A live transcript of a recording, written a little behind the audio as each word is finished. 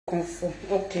Confirm.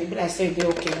 Okay, but I said they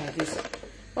okay like this.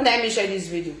 When let me share this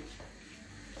video.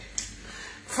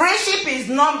 Friendship is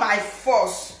not by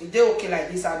force. They okay like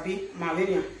this, Abi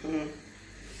Maria.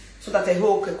 So that I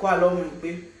hope okay quite long.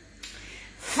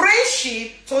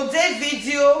 Friendship today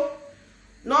video.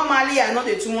 Normally I know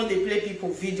the too much they play people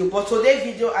video, but today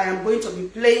video I am going to be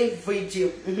playing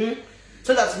video.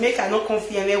 So that make I not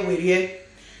confuse me with you.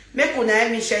 Make una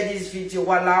let me share this video.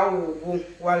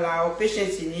 Wala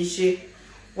patience initiate.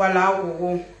 Wala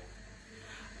wo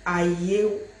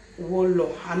aye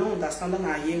wolo. I don't understand that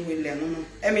aye will no.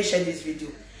 Let me share this video.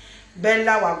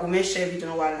 Bella wa go me share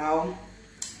video wala.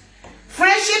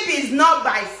 Friendship is not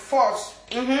by force.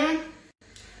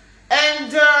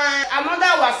 And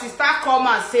another was sister come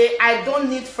and say, I don't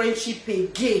need friendship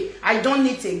again. I don't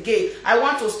need again. I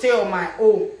want to stay on my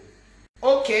own.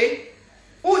 Okay.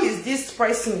 Who is this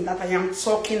person that I am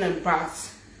talking about?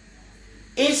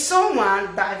 It's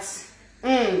someone that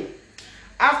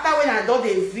after when I do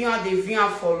the video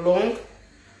for long,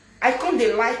 I come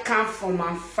the like come from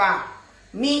afar.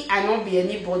 Me, I don't be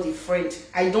anybody friend.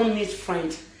 I don't need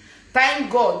friend.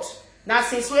 Thank God. Now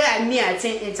since where I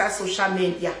think enter social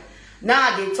media.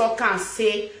 Now they talk and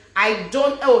say, I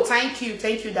don't, oh, thank you,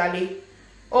 darling.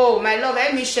 Oh, my love,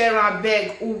 let me share a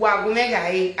beg.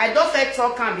 I don't feel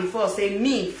talking before, say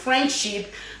me,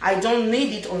 friendship, I don't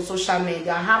need it on social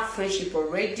media. I have friendship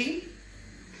already.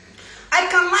 I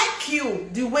can like you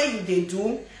the way they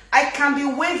do. I can be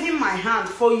waving my hand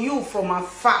for you from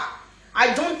afar.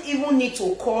 I don't even need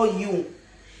to call you.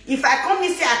 If I come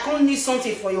and say I can't need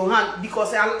something for your hand,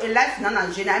 because I like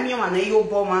Nana Jane, I mean, I'm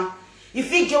bomber. If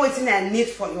you get what I need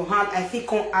for your hand, I think I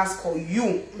can't ask for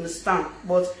you, understand?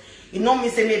 But you know me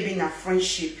say maybe in a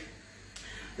friendship.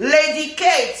 Lady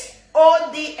Kate,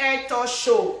 all the Airto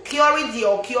show, curing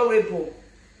the incurable.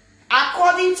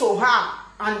 According to her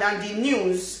and then the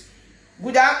news,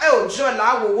 good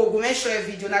go measure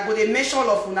video. Na go dey mention all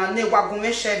of una name go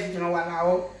measure video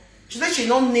na. She said she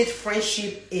don't need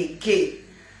friendship again.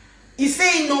 He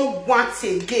say he no want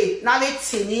again. Now let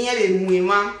tini ye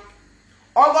muima.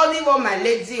 Ogo ni my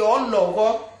lady or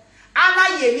logo.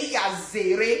 Ana yemi ya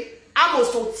zere. Amo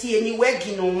so tieni we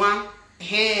ginoma.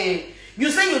 You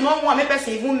say you don't want me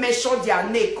person even measure their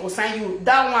neck concern you.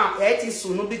 That one it is so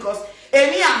no because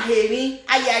emi and hemi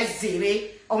aya zere.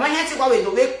 I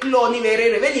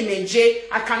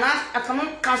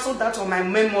cannot cancel that on my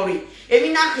memory.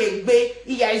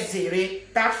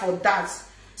 That for that.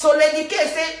 So Lady K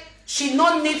said she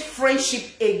don't need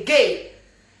friendship again.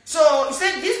 So he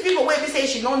said these people where they say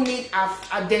she don't need a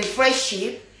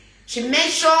friendship. She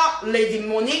mentioned Lady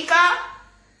Monica.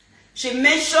 She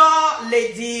mentioned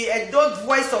Lady Adult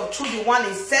Voice of True, the one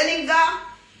in Senegal.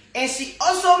 And she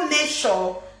also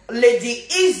mentioned Lady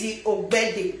Easy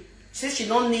Obede. Says she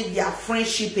don't need their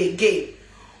friendship again.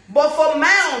 But for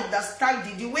my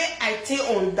understanding, the way I take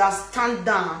understand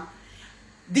that,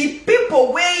 the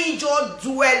people where you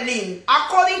dwelling,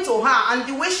 according to her, and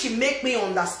the way she make me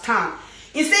understand,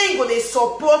 is saying go they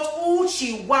support who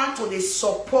she want to they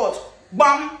support.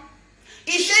 Bam.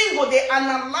 Is saying go they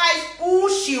analyze who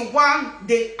she want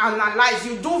they analyze.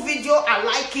 You do video, I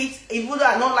like it. Even though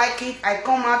I don't like it, I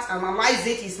come out, analyze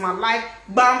it. It's my life.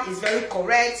 Bam, is very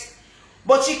correct.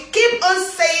 But she keep on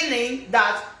saying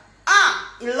that,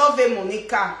 you love her,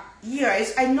 Monica.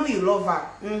 Yes, I know you love her.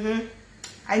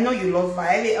 I know you love her.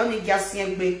 I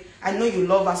know you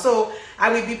love her. So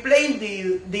I will be playing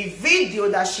the video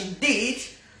that she did,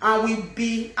 and will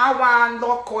be our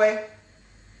local.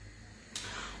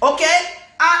 Okay?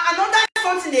 Another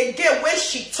something again where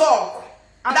she talk,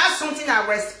 and that's something I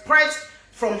respect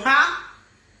from her.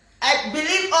 I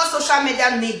believe all social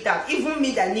media need that. Even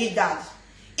me that need that.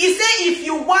 He said if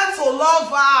you want to love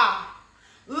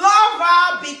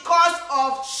her because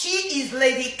of she is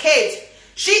Lady Kate.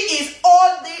 She is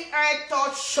all the Air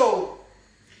Touch show.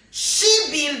 She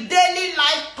be daily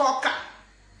life talker.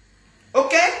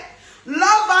 Okay?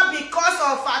 Love her because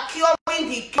of her curing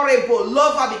the curable.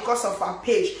 Love her because of her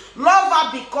page. Love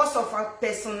her because of her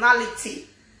personality.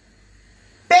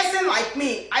 Person like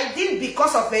me, I didn't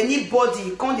because of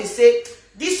anybody. Can't they say,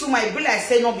 this woman, I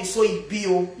say not be so it be.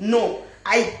 No.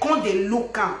 I can't they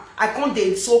look am. I can't they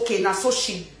it's okay. Now so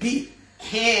she be.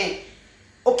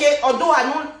 Okay, although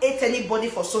I don't hate anybody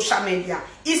for social media.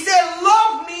 He said,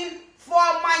 love me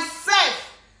for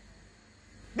myself.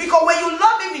 Because when you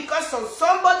love me because of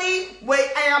somebody, when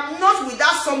I am not with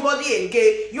that somebody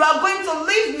again, you are going to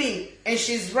leave me. And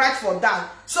she's right for that.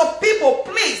 So people,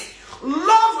 please,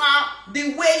 love her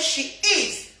the way she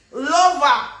is. Love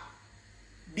her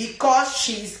because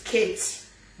she's Kate.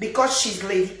 Because she's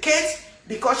Lady Kate.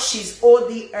 Because she's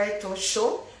OD Airto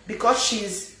show. Because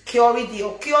she's curing the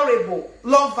incurable.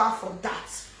 Love her for that.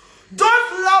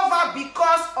 Don't love her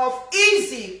because of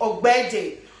easy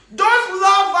Ogbede. Don't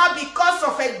love her because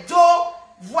of a dull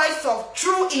voice of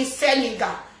true in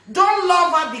Senegal. Don't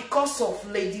love her because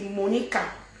of Lady Monica.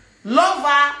 Love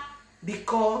her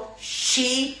because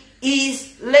she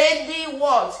is Lady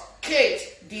what?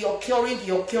 Kate, the occurring,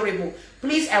 the occurable.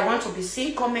 Please, I want to be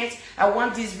seeing comments. I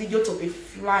want this video to be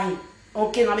flying.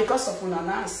 Okay, now because of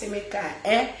Unana Semeka,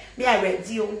 me I read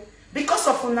you. Because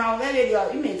of now,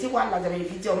 you may think one like the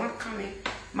video, not coming.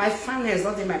 My fan is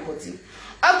not in my body.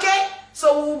 Okay,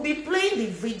 so we'll be playing the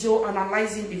video,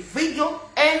 analyzing the video,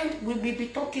 and we'll be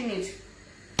talking it.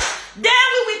 Then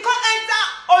we will come enter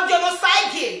on the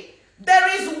Osagie. There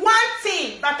is one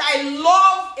thing that I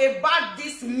love about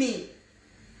this me.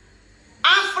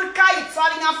 Africa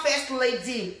Italian First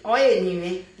Lady. Oh,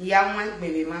 anyway, young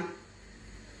baby man.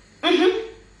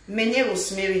 Many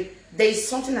Rosemary. There is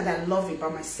something that I love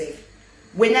about myself.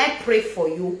 When I pray for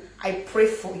you, I pray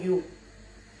for you.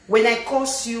 When I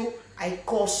curse you, I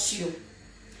curse you.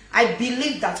 I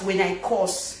believe that when I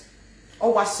curse,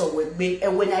 and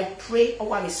when I pray,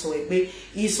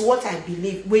 is what I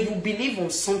believe. When you believe on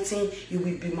something, it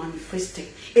will be manifested.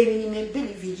 And you may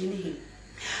believe in him.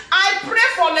 I pray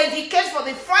for Lady Kate for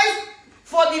the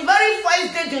very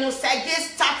first day the Osagie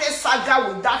started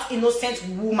saga with that innocent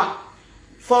woman.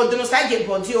 For the Osagie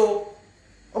body,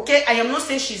 okay, I am not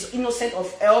saying she's innocent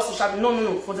of else.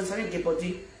 No, for the Osagie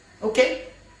body, okay.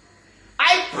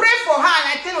 I pray for her and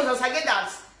I tell Osagie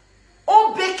that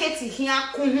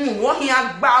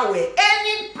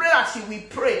any prayer that he will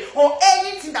pray or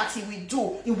anything that he will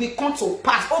do, it will come to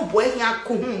pass. Oh boy,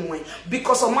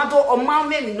 because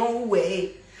no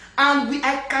way. And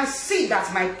I can see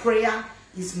that my prayer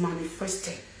is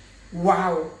manifested.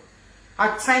 Wow.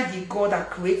 I thank the God that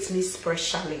creates me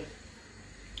specially.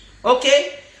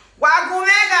 Okay.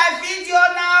 Wagumega video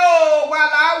now.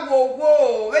 Wala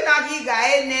wo. When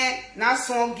I na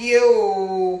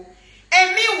songio.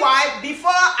 And meanwhile,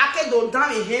 before I can go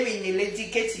down in here in the Lady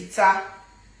Kate,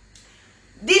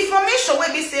 the information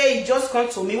will be say it just come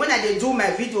to me when I did do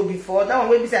my video before. That one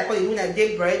will be say I call it when I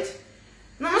did bread.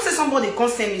 No, not say somebody can't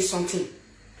send me something.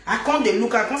 I can't they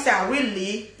look, I can't say I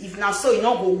really, if now so you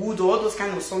know go good or all those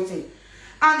kind of something.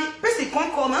 And the person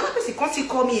can't call me, another person can't still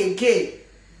call me again.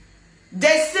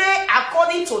 They say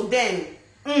according to them,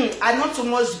 I not too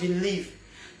much believe.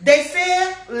 They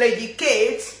say Lady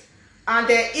Kate and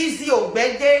the Easy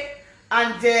Ogbede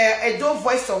and the Edo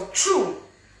Voice of True,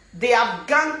 they have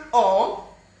gone up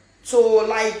to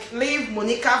like leave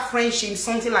Monica friendship,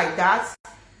 something like that.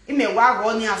 It may work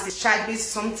running as a child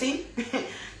something.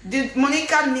 Did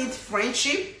Monica need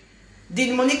friendship?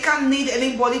 Did Monica need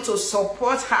anybody to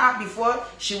support her before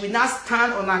she will not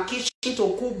stand on her kitchen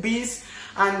to cook beans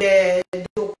and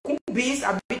to cook beans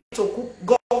and to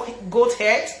cook goat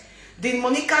head? Did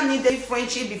Monica need a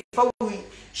friendship before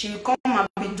she will come and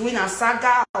be doing a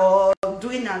saga or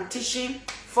doing a teaching?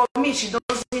 For me, she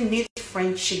doesn't need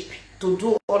friendship to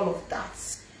do all of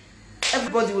that.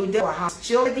 Everybody will do her house.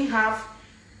 She already have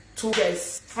 2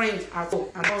 girls, friends at home,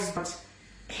 and husband.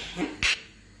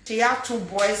 She have 2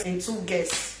 boys and 2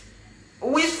 girls.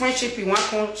 Which friendship you want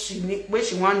where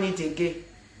she want need again?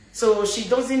 So she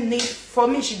doesn't need, for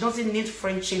me, she doesn't need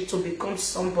friendship to become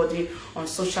somebody on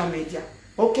social media.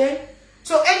 Okay?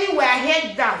 So anyway, I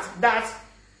heard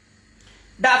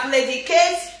that Lady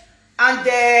Kate and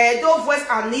those voice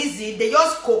are easy. They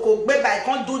just coco, baby, I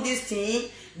can't do this thing.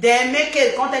 They make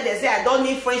it content. They say I don't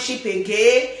need friendship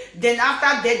again. Then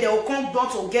after that, they will come down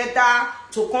together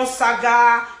to come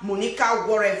saga, Monica,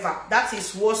 whatever. That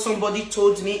is what somebody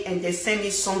told me, and they sent me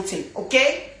something.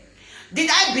 Okay? Did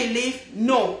I believe?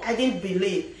 No, I didn't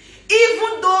believe.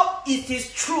 Even though it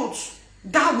is truth,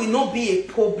 that will not be a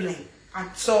problem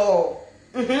at all.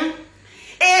 Social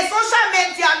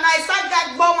media, nice, I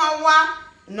got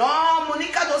no,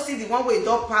 Monica don't see the one where it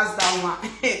don't pass that one.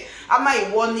 Am I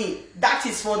warning? That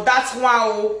is for that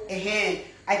one.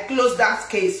 I close that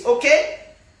case. Okay?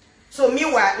 So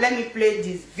meanwhile, let me play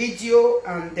this video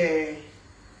and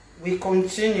we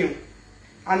continue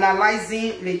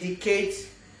analyzing Lady Kate,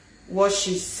 what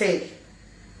she said.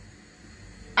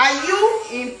 Are you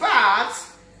in part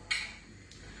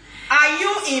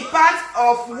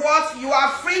of what you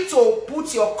are free to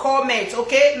put your comment?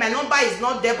 Okay, my number is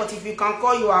not there, but if you can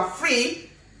call, you are free,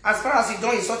 as far as you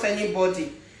don't insult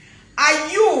anybody.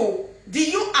 Do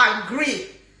you agree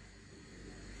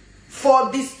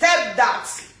for the step that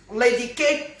Lady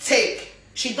Kate take?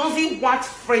 She doesn't want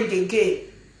friend again.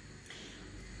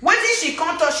 When did she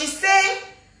come to? She say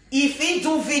If he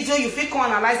do video, you feel call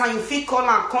analyze and you feel call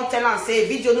and content and say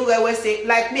video no way say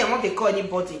like me, I'm not they call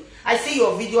anybody. I see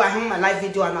your video, I have my live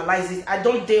video, analyze it. I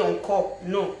don't dare on call.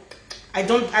 No. I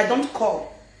don't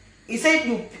call. He said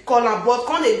you call her, but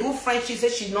when they do friendship, she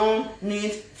said she don't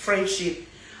need friendship.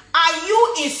 Are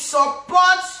you in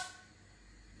support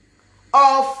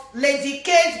of Lady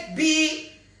Kate B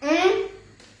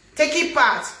taking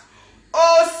part?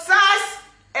 Oh, Sas,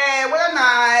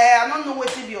 I don't know what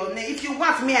to be your name. If you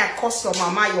want me, I call your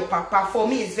mama, your papa. For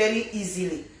me, it's very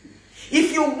easily.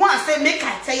 If you want, say, make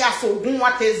I tell you, so do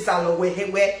what is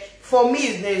where. For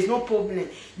me, there is no problem.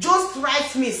 Just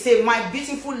write me, say, my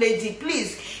beautiful lady,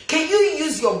 please, can you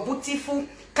use your beautiful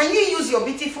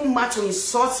mouth to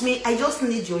insult me? I just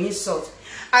need your insult.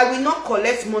 I will not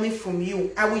collect money from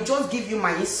you. I will just give you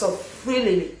my insult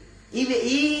freely. If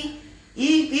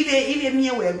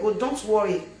me will go, don't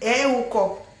worry.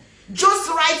 Just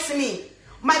write me,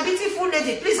 my beautiful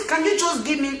lady, please, can you just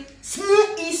give me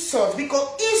small insult?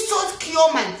 Because insult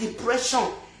cure my depression.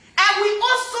 And we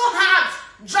also have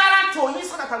Jara to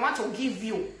insult that I want to give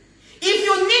you. If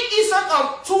you need insult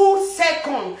of 2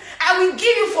 seconds, I will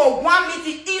give you for 1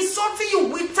 minute, insulting you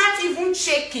without even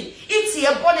checking. It's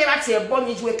your body that's your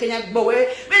body. You can go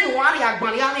away. When you want to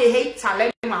hate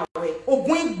talent away. Or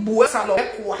going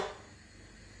to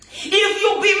if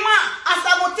you be man, as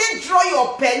I will take draw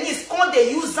your penis, come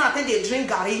they use that and they drink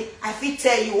Gary, I feel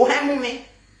tell you, oh,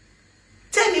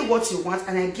 tell me what you want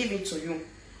and I give it to you.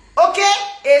 Okay?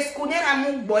 A school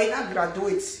boy na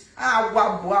graduate.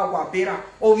 Wabera.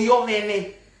 Of your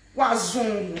name.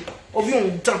 Wazung. Of your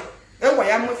done. Why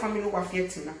am I family of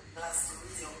Yetina?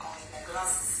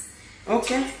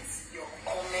 Okay. Your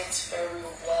comment very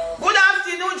well. Good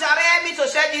afternoon, Jeremy, to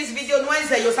share this video.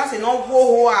 Wednesday, you're such a no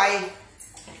who I.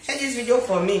 Share this video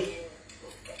for me.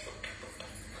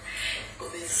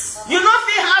 You know if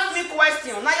he ask me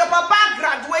question. Now your papa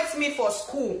graduates me for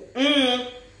school.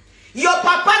 Your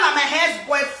papa na my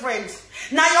ex-boyfriend.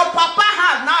 Now your papa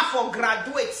has now for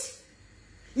graduates.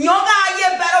 Yoga ye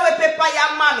better with paper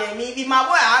ya mama me my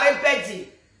boy are ready.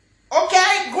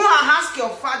 Okay, go and ask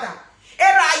your father.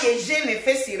 Era ye je me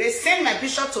face send my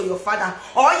picture to your father.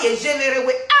 Or ye je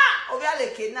we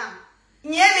obialeke na.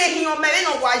 Nyele hi o mere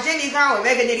no waje ni gan o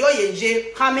mege ni o ye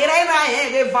je. Kamera era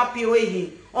he vampiro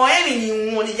hi. O eri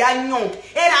ni won ya nyon.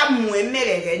 Era mu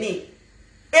emere ni.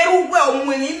 Go and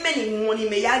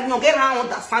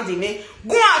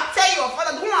tell your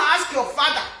father, go and ask your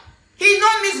father. He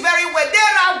knows me very well.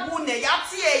 There are wounded.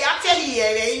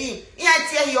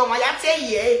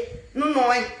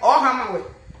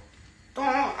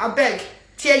 I beg.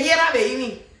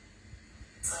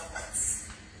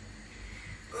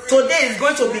 Today is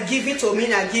going to be given to me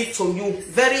and I give to you.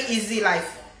 Very easy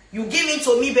life. You give it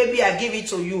to me, baby, I give it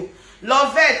to you.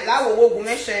 Love it. That will go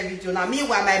make share video. Now,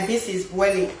 meanwhile, my business is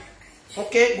boiling.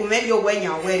 Okay, go make your when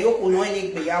you're where you can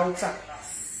only be outside.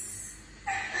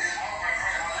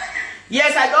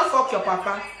 Yes, I don't fuck your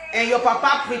papa. And your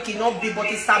papa pretty not be, but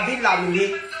it's a bit like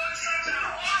me.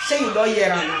 Say you don't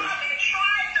hear her now.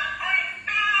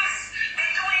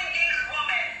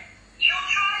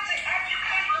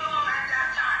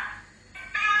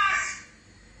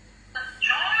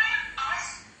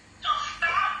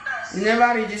 You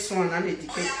never read this one and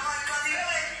educate.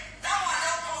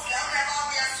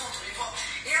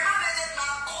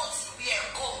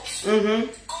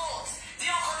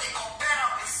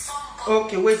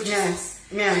 Okay, wait,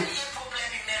 man.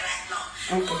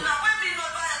 Okay.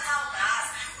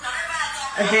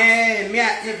 Hey, me,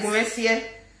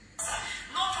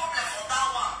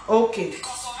 okay.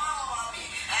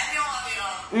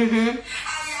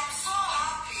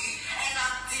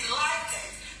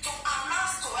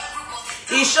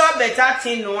 He sure better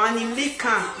thing no and he leak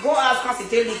can. Go ask us to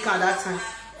tell leak can that time.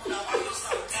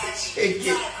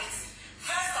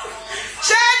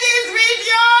 Share this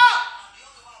video.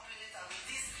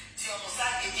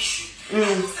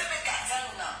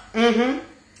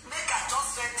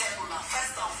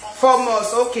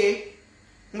 Foremost, okay.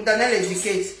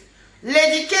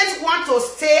 Lady Kate want to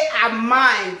stay her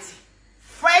mind.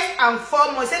 First and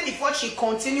foremost, before she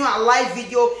continue her live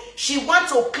video, she want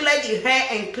to clear the hair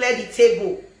and clear the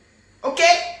table.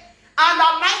 Okay? And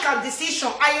I make a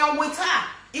decision. I am with her.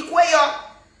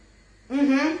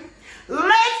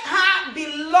 Let her be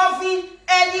loving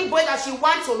anybody that she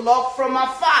wants to love from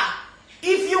afar.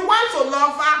 If you want to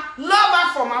love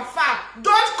her from afar.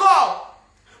 Don't call.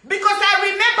 Because I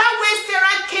remember when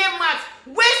Sarah came out,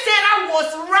 when Sarah was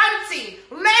ranting,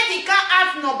 Lady Cat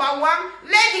asked number 1,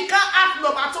 Lady Cat asked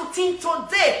number 2. Till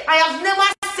today, I have never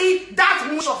seen that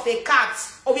much of a cat.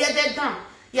 Oh, we are dead down.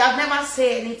 You have never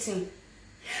said anything.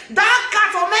 That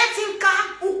cat or metinka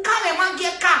ukame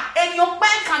mangeka and your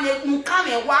back and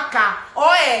ukame waka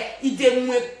or ide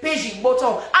peji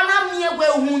bottle and me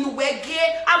where who we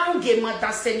gay amuge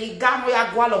madaseni gamo ya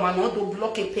gwalo manodo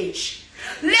block a page.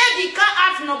 Lady car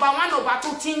art number 1 number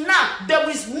 2 till now there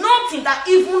is nothing that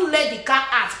even lady car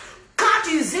art. Cat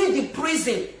is in the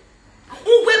prison.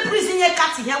 Uwe prison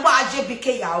cat here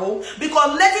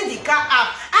because letting the cat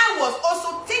out. I was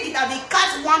also thinking that the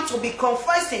cat wants to be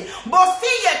confessing, but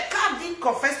see a cat didn't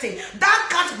confessing. That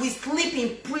cat will sleep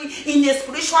in a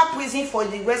spiritual prison for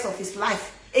the rest of his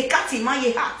life. A cat in my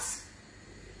heart.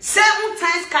 7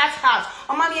 times cat heart.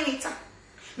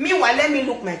 Meanwhile, let me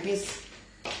look my piece.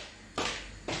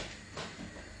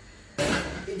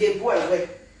 The boy away.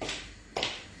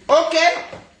 Okay.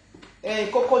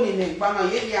 Coco ni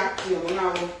bama ye ya ki o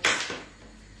na wo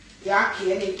ya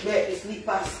ki any bed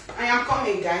sleepers. I am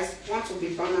coming, guys. Want to be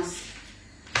balanced.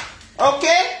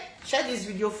 Okay, share this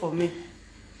video for me.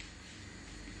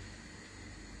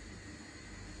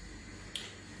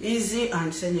 Easy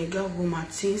and Senegal woman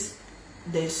thinks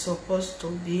they're supposed to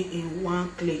be in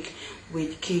one clique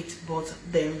with kids, but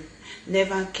them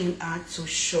never came out to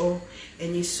show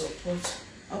any support.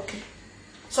 Okay.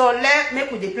 So let me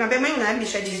put the plan. But let me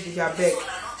share this video. I beg.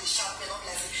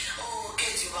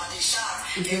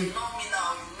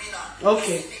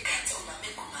 Okay.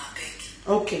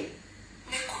 Okay.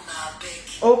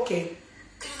 Okay.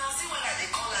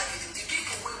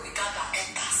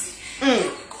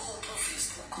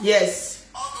 Yes.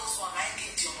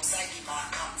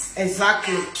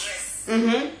 Exactly.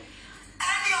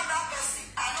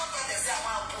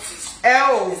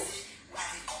 Oh.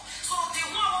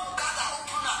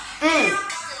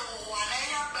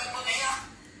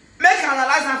 Make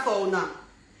analyze her for now.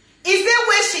 Is there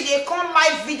where she dey come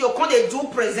live video, come they do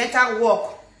presenter work?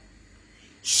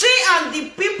 She and the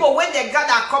people when they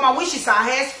gather come and which is her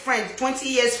best friend, 20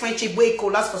 years friendship wey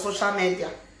collapse for social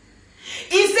media.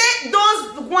 Is it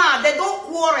those one they don't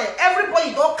quarrel?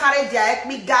 Everybody don't carry their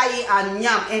ethnic guy and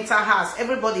yam enter house.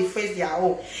 Everybody face their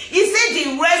own. Is it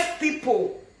the rest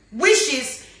people, which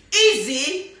is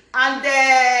easy? And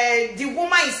the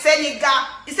woman in Senegal,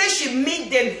 he said she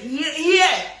meet them here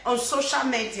on social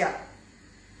media.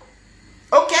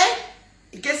 Okay?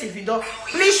 In case if you don't,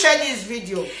 please share this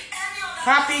video.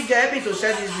 Happy to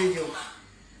share this video.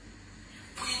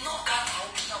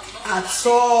 At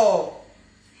all.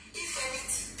 If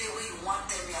anything, the way you want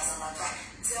them as an advice,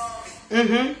 tell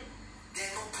me.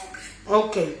 There's no problem.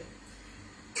 Okay.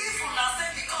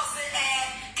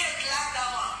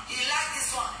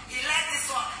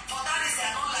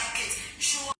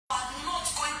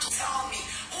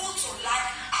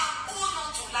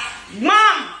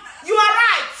 Mom, you are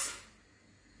right.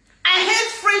 I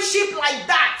hate friendship like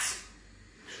that.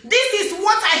 This is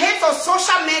what I hate on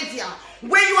social media.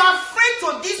 When you are friend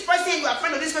to this person, you are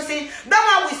friend to this person. That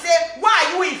one will say, why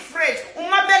are you afraid?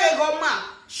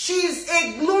 She's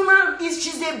a gloomer,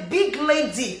 she's a big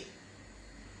lady.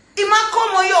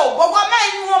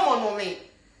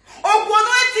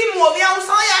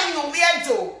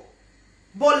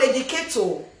 But Lady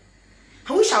Keto,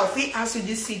 I wish I would ask you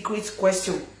this secret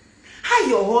question. How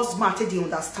your husband tell you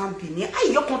understand Benin? How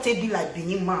you can't be like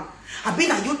Benin man? I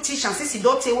been a you teach and say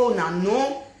don't tell well now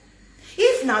no.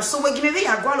 If now so we give me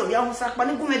a gwalo ya hosa pa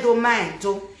ni go me do mind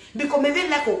do because maybe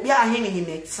like obia him in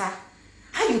meta.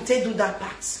 How you take do that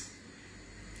part?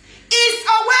 It's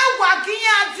a way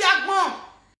waginya diagbon.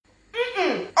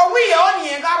 We on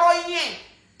yen garo yen.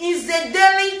 Is a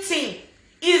daily thing.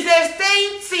 Is a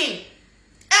staying thing.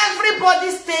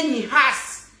 Everybody stay in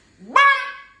house. Bam!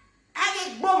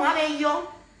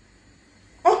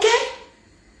 Okay?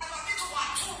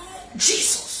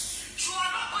 Jesus. You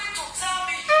are not going to tell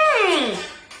me.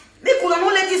 They could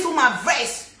not let this woman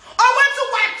verse. I went to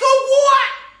what to war.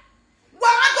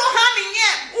 Well, I don't have me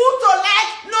yet. Who to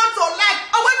like, not to like.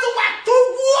 I went to what to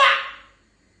war.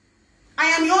 I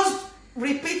am just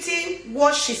repeating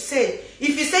what she said.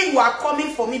 If you say you are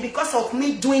coming for me because of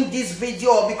me doing this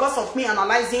video or because of me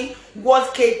analyzing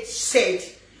what Kate said,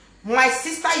 my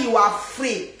sister, you are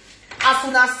free. As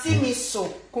soon as see me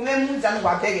so,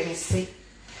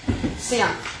 see,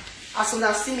 as soon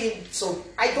as see me so,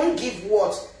 I don't give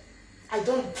what? I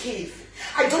don't give.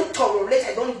 I don't tolerate,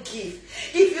 I don't give.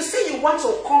 If you say you want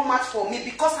to come out for me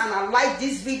because I like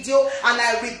this video and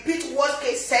I repeat what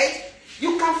Kate said,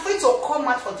 you can free to come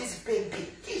out for this baby.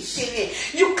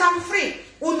 You can free.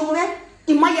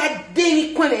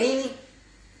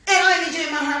 I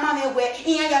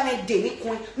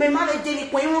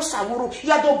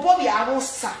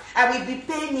will be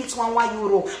paying it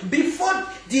 €1 before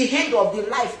the end of the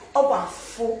life of our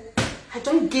fool. I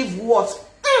don't give what.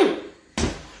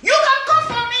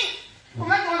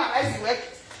 Come on, I see work.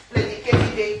 Lady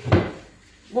Kevin,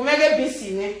 go make a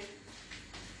busy.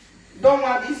 Don't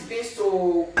want this beast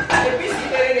to the beast is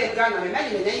very in Ghana.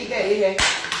 Imagine then you get here.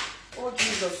 Oh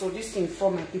Jesus, so this thing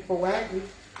for my people. Why are we?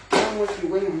 Don't want you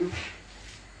win.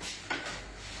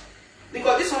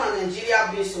 Because this one is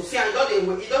Nigeria beast. So see, I don't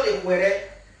they wear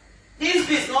it. This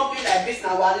beast not be like this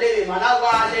now. Wale man,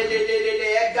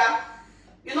 Edgar.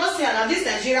 You know, see, now this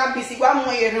Nigeria beast. You want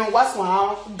more here? What's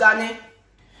one Ghana?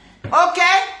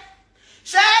 Okay.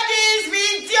 Share this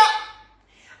video.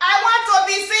 I want to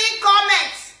be seeing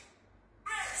comments.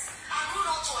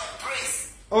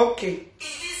 Okay. It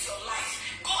is your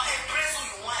life. Go embrace who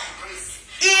you want to embrace.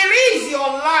 It is your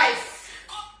life.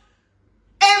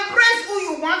 Embrace who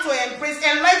you want to embrace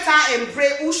and let her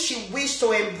embrace who she wish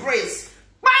to embrace.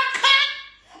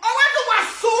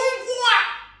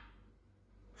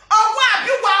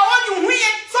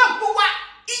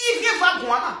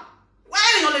 Why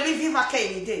you not living viva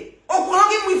any day? Oh, go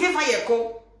give me viva yeko.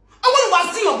 Oh, what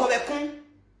was your bobekun?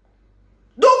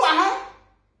 Do one.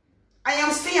 I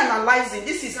am still analyzing.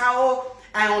 This is how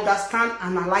I understand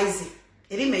analyzing.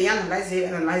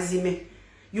 Analyzing me.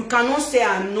 You cannot say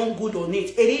I'm not good on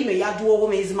it.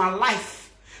 It's my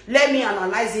life. Let me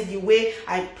analyze it the way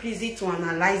I please it to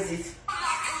analyze it.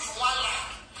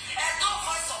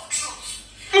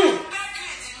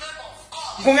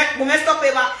 A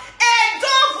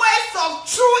voice of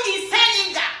truth is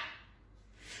saying that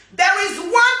there is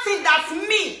one thing that's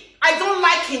me I don't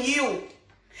like in you.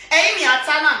 I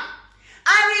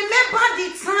remember the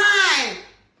time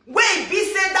when be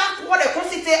said that what a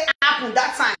constitute happened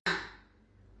that time.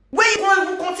 When you want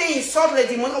to contain insult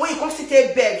lady, when you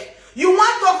constitute beg, you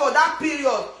want to for that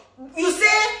period. You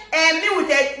say, me with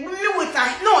a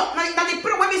no, now the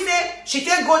period when we say she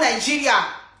take go Nigeria.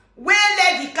 When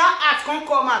let the car act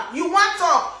come out, you want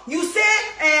to, you say,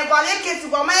 Valeke to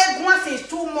go my since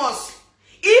 2 months.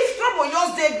 If trouble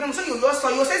yours day gram, so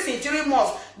you say since 3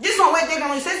 months. This one where they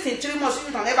gram, you say since 3 months,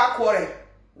 you can never quarrel.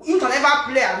 You can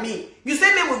never play at me. You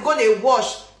say me we go they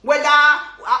wash whether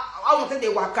I want to they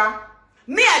waka.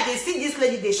 Me I dey see this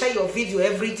lady they share your video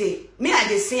every day. Me I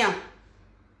dey see him.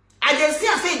 I dey see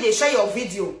him say they share your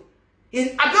video.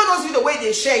 In I don't know the way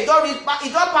they share. It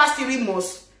don't pass 3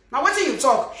 months. Now what do you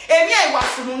talk? Me I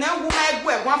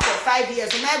was one for 5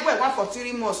 years, and I one for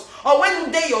 3 months. Or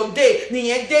when day your day,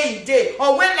 day,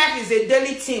 or when life is a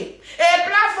daily thing. A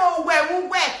platform where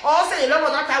also a lot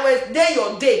of that time day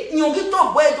your day. You get to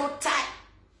where do time.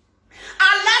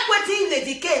 I like what in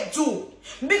the decay do.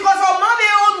 Because of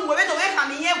my own way to make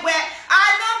from here where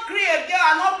I don't create girl,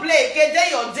 I don't play day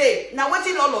your day. Now what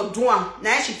in all of doing?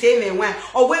 Now she tell me when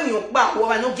or when you back or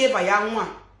I don't give a young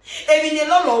one. Even a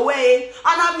lot way,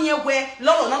 and I'm here where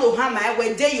Lolo not have my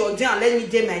way day your day and let me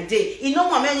day my day. You know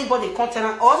what anybody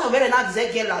content also very not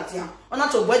that girl out there. Or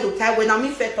not to wear the time when I'm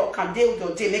in fact can day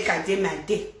your day, make I day my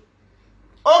day.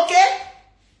 Okay?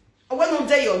 Or when you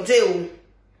day your day.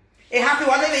 A happy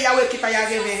whatever you will keep a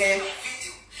give me here.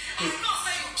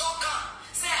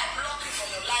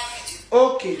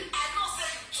 Okay.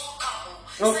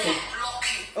 Okay.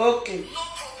 Okay.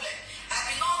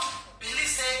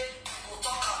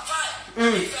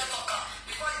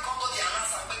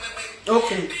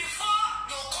 Okay.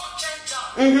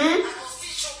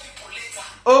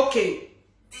 Okay.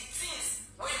 The things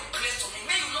when you place to me,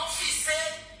 may you not feel say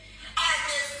I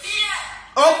fear.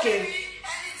 Okay.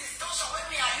 Any discussion with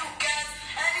me and you get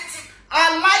anything.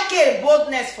 I like a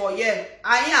boldness for you. I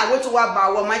want to work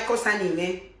about what Michael Sandy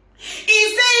me. He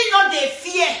say you know they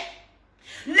fear.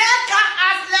 Let her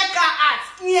ask.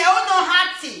 Yeah, no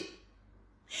hearty.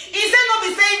 He said no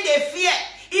be saying they fear.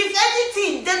 If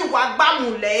anything then what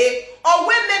bamule or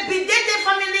when maybe they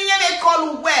family they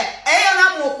call where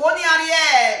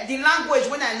the language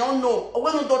when I don't know or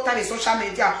when no daughter is social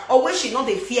media or when she know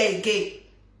they fear again.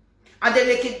 And then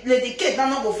the kid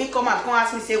don't go fit come and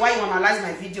ask me say why you analyze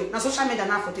my video. Now social media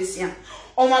now for this year.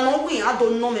 Oh man, no we I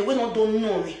don't know me, we don't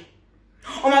know me.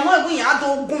 Oh man, no we I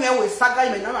don't go me with saga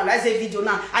me analyze a video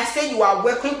now. I say you are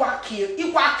working work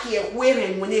here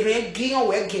wearing when they gain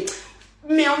or again.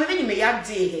 Me on maybe me ya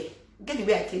day get the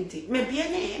way I can take. Maybe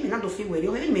me not do feel well.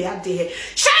 Maybe me ya day.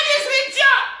 Share this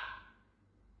video.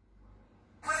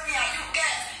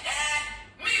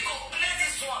 Me go play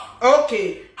this one.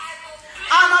 Okay.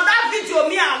 Another video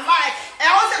me I like. I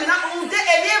also me not on day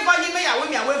every me ya we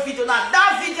me away video now.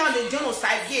 That video on the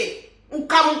genocide game.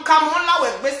 Come on la we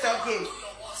best game.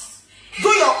 Do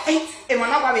your eh man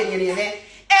na we ni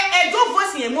do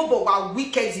voice in mobile wa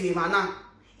wicked me man.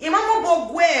 Imamo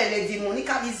bo gwele di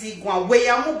Monica Lizzy gwa we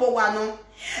ya mo bo wa no.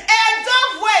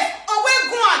 Don't wait, always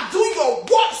go and do your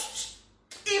worst.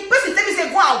 If person tell me say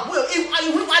go and will. If what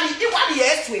the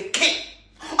else we can.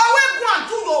 Always go and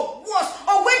do your worst.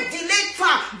 Always delay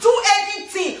time. Do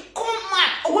anything. Come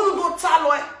mad. Always go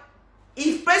tell her.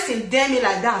 If person dare me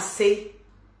like that, say,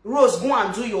 Rose, go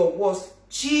and do your worst.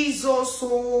 Jesus,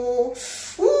 oh,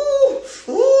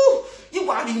 you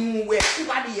want the new way. You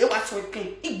want the what's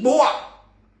working. You go up.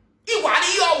 You want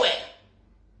the your way.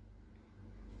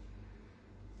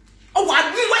 Oh, what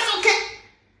you was okay?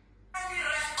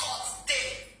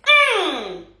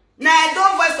 Now,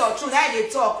 don't voice or truth. How they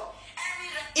talk.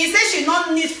 He said she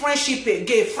don't need friendship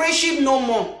again. Friendship no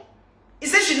more. He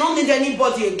said she don't need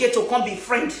anybody again to come be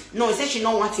friend. No, he said she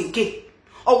don't want again.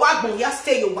 Or what when you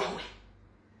stay your way.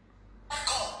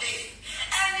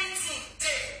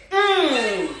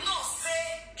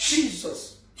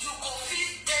 Jesus.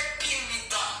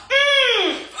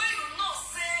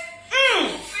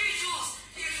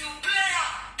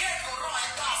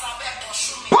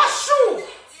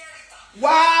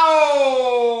 Wow!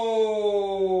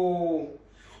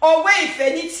 Oh, wait, if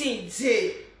anything,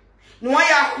 day. No,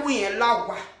 I are queen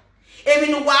lawa. Emi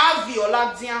no wa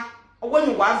viola dia. O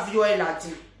when wa viola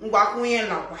dia. Ngwa queen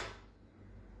lawa.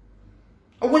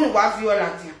 O when wa viola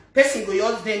dia. Person go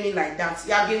just name me like that.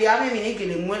 Ya gele ya me ni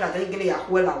gele mu la then gele ya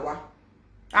kwela wa.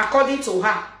 According to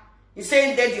her, he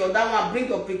saying that the other one bring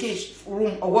your package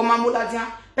room or woman mula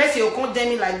dia. Person you can't name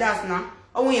me like that now.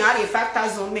 O when you have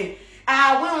 5,000 me.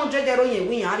 Ah, 100 euro yen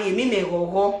we are me me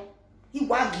go.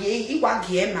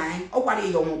 Iwagie man. O wari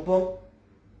yo mo bo.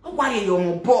 O wari yo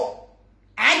mo bo.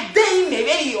 I dey me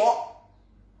very yo.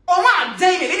 O ma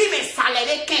dey me very me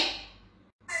salary ken.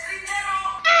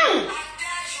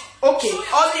 Okay,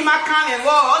 all the makan and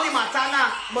all the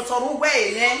matana, but oru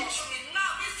way ne.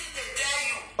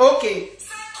 Okay.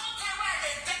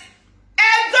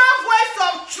 And the voice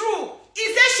of truth. He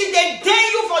said she dey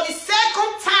dare you for the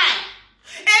second time.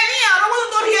 I don't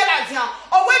want to hear that here.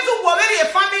 Or when to worry a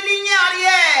family near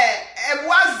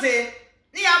was it?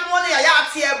 Near money I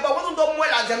have here, but what don't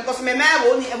well at them because my man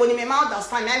only my mouth that's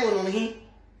fine. I will on him.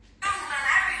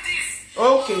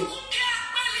 Okay.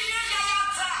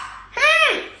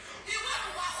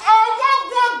 Oh,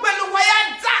 what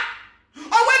Beluayada?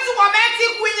 Or when to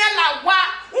romantic winner like what?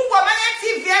 Who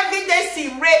romantic evidence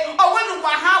in red? Or when you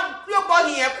have your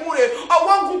body a cool or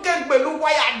what who can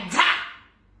Beluayada?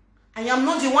 I am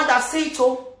not the one that say it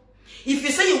all. If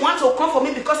you say you want to come for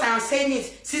me because I am saying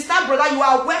it, sister, brother, you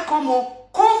are welcome.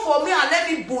 Come for me and let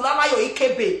me bulala your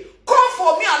ikebe. Come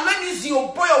for me and let me see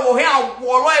your boy or hair and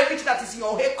wallow everything that is in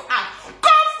your hair. Come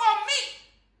for me.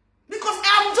 Because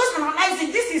I am just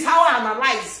analyzing. This is how I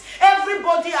analyze.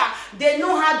 Everybody, they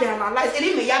know how they analyze.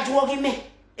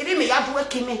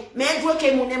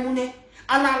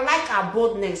 And I like our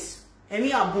boldness.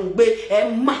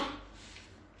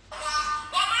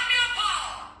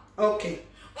 Okay.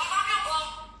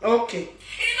 Okay.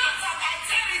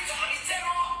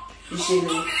 You see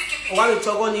me? Why you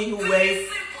talk on you way?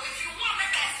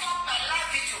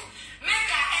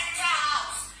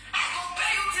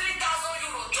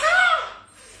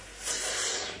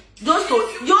 Just to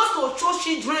show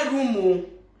children room.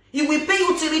 He will pay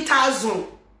you 3,000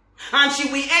 and she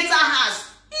will enter house.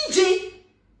 EJ.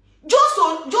 Just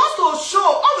to show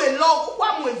all log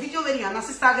one more video very and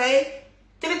sister guy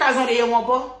 3,000 a year.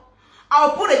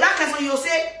 I'll put it that person you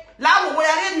say, La we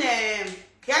are in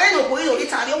Yareno Boy,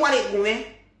 Italia, what it woman.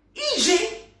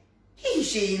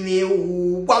 Easy me,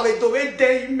 while it do it,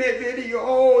 they may video,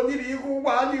 oh, did you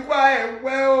want you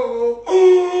well?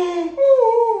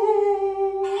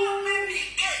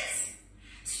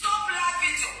 Stop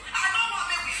laughing. I don't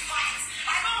want to make we fight.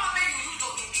 I don't want to make you do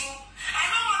juju. I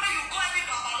don't want to make you go any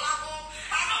babalabo.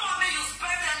 I don't want to make you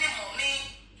spend any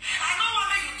money. I don't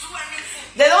want to make you do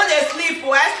anything. They don't sleep.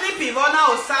 I sleep Ivona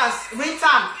or Sas.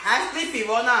 Rita, I sleep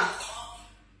Ivona.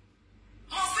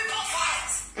 Most people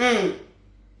fight.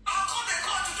 How come they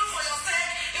call to do for yourself?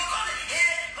 You call it,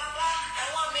 hey, Baba,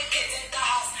 I want to make it in the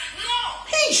house. No.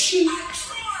 Hey, she. I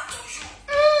throw it to you.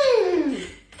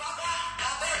 Baba, I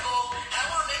beg you. I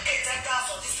want to make it in the house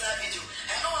for this live video.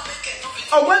 I don't want to make it no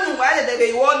video. Oh, when you were there,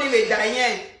 they won't leave it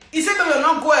dying. He said, "You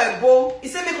not go a bow." He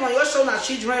said, "Make on your show na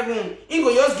children room. You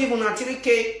go just give on a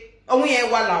 3K. Oh, we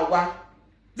ain't wa.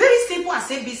 Very simple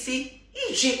as ABC.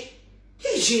 EJ.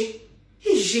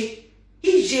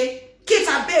 Kids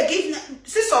are beg. If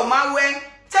sis or my way,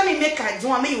 tell me make I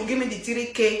do. I mean, you give me the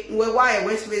 3K. Why I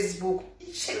went Facebook.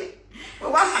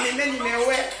 Well, what I mean,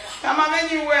 anywhere. I'm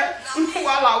anywhere.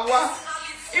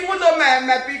 Even though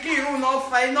my picking you not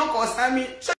find no cost me.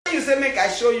 So you say make I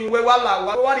show you where what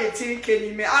a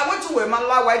 3K me. I want to wear my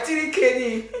la white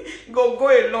 3K go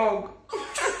along.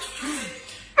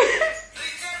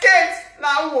 Kate,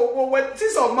 now what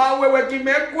this of my way give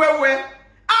me where.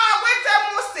 Ah, wait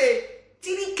a say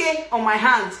TDK on my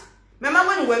hand. Remember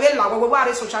when we were like we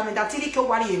were social media TDK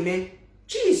what do you mean?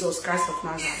 Jesus Christ of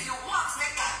Nazareth. If you want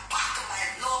make I pack my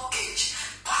luggage,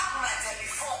 pack my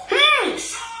telephone,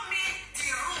 show me the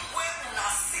room where una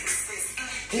 6 days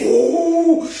sleep.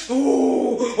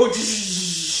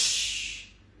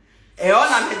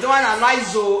 On me don't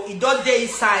analyze it don't dey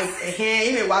inside.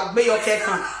 He work be your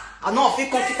kekan. I know if you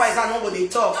come keep is I know what they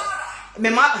talk. Me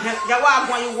ma yawa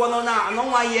agwan you want now. I don't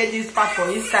want hear this part for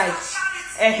inside.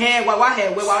 Wa he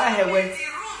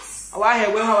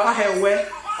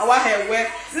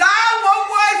la wo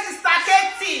voice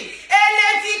staketi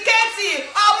eletiketi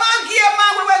omagie ma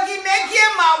we give me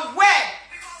give ma we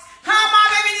ha ma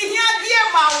be ni here give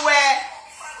ma we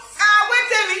wait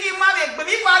till we marry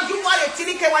baby for you want a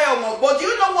TDK why you but do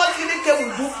you know what TDK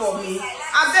will do for me?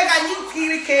 I beg I need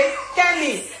TDK tell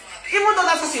me even though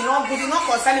that's not good enough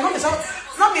for selling not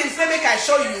be say make I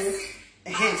show you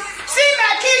see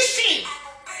my kishi.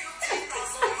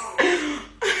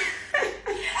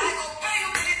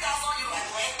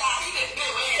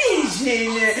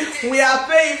 We are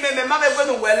paying me. Mama going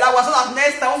to well. So that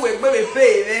next time we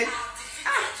pay.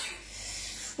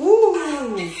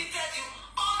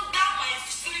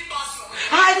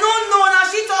 I don't know. Now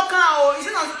she talking.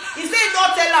 He said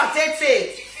don't tell her. Say.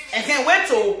 Again, wait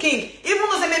to King. Even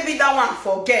though say maybe that one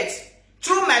forget.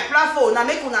 Through my platform, now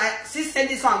make una send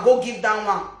this one. Go give that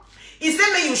one. He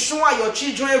said may you show your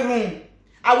children room.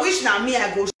 I wish now me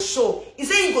I go show. He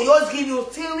said he go just give you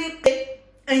 3 weeks.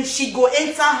 And she go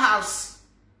enter house.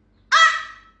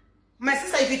 My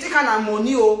sister, if you take her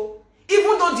money,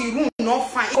 even though the room not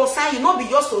fine, because you not be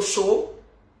just to show.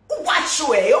 What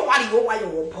show? What you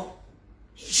want?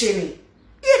 Jimmy,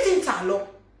 you think talo?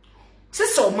 Say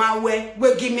so my way,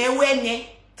 we give me when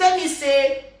tell me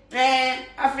say,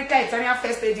 Africa Italian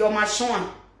first lady or my son.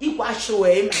 You what show?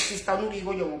 My sister, no you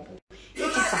go your want. You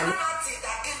think talo?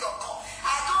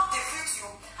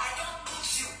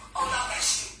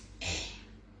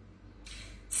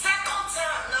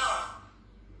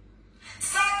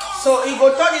 So he go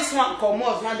turn this one come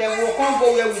out, now then we'll come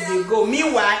go where we dey go.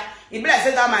 Meanwhile, he be like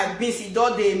say that my beans he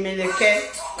do the meleke.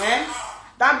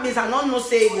 That means I don't know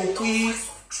say he go quick.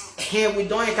 Here we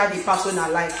don't enter the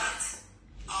personal life.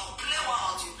 I'll play one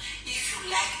audio if you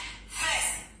like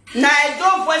first. Now I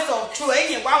don't voice of truth.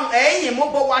 Any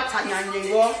mobile water and you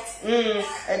go.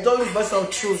 I don't voice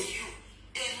of truth.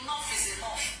 Enough is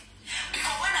enough.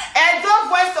 Because when I don't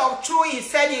voice of truth is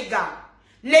Senegal.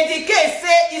 Lady K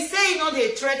say, he say you know they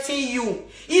threaten you.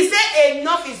 He say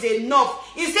enough is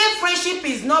enough. He say friendship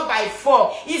is not by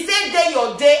 4. He say day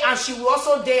your day and she will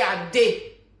also day a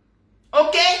day.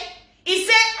 Okay? He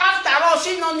say after all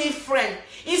she no need friend.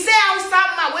 He say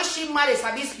outside man where she marry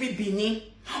sabi speak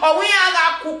Bini. Or we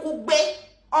aga kuku be.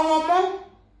 Omomo.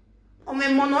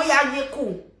 Omemo no ya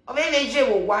yeku. Oveleje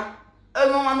wo wa.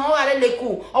 Omomo no ya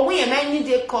leku. Or we men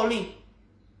need a calling.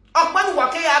 Okpanu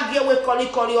wake ya gie we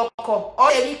koli oko o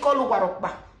eri kolu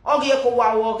warokpa o gie ko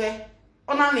wa woge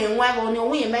ona me nwa go ni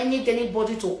we me need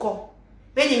anybody to call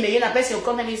when me na person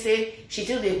come me say she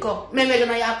still dey call me na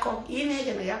ya call yi me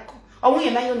na ya call o we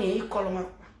me yo ni call ma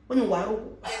oni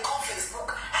waro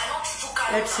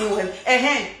let's see when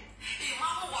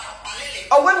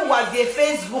o we wa dey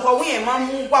Facebook o we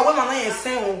mamu wa we ma na ye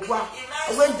sen o wa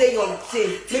o we dey your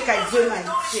day make I do my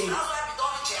thing.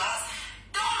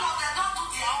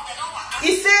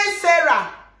 He says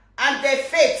Sarah and the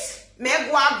faith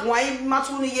megwa gwai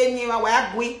matuni ye ni wa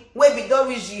agwi we be don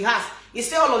reach the house. He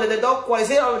say all of the dog call. He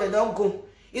say all of the dog go.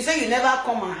 He say you never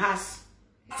come and house.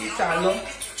 Italo.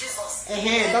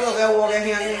 Don't get worry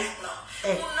here.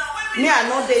 Me I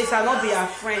know this I not be a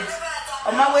friend.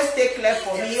 I'm always stay clear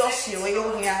for me. You see where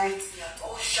you here.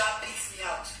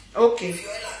 Okay.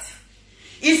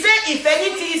 He said, if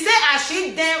anything, he said, as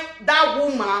she then that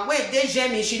woman, wait, they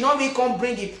Jamie, she not be come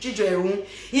bring the children room.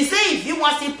 He said, if you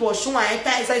want to pursue and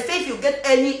enter, he said, if you get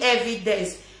any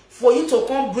evidence for you to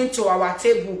come bring to our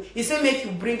table, he said, make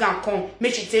you bring and come,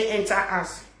 make you take enter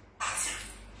us.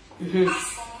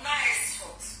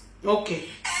 Okay.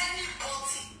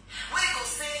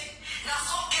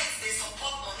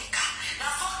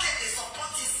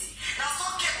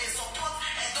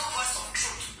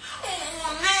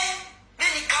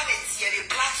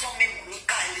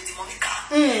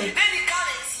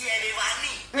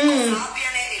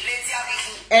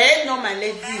 No, my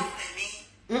lady.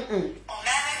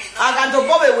 I got the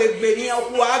boy with baby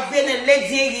who have been a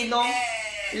lady, you know.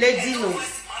 Lady, no.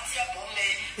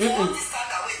 These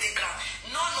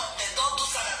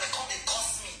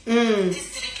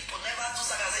 3 people never do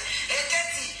something.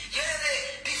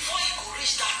 Before you go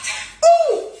reach that time.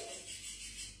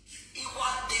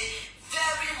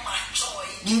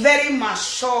 very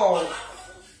mature.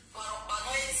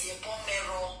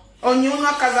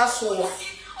 Onyuna kaza so.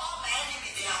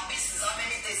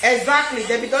 Exactly,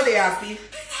 they because they happy.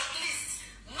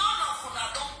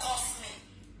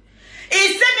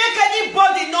 He said make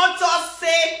anybody not just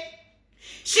say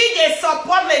she dey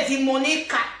support Lady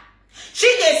Monica. She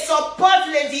dey support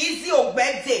Lady Izzy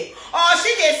Ogbede. Or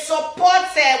she dey support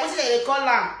what they call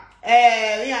her?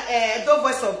 The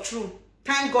voice of truth.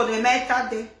 Thank God we met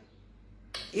that day.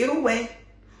 You way.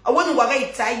 I want to go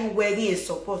get you where he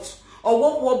support.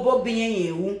 Or what Bob being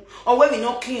you, or when we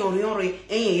not clean on your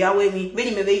Yahweh me,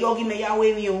 when me yogi me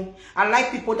Yahweh me. I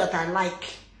like people that I like.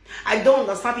 I don't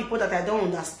understand people that I don't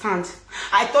understand.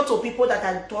 I talk to people that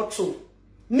I talk to.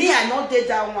 Me, I not did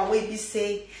that one way be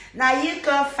say, now you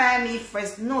can find me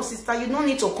first. No, sister, you don't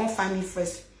need to come find me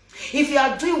first. If you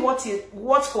are doing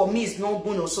what for me is not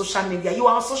good on social media, you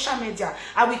are on social media.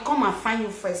 I will come and find you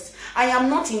first. I am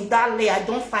not in that lay. I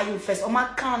don't find you first. Oh my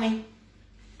God,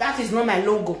 that is not my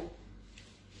logo.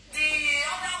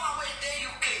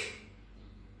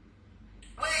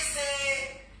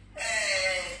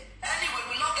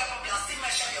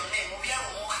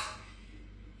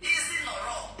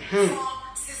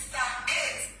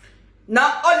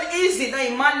 Now all easy now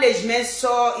in management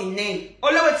saw in name.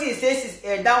 All what he says is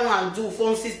that one do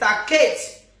from Sister Kate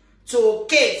to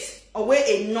Kate.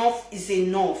 Away enough is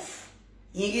enough.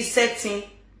 In this setting,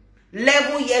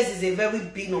 11 years is a very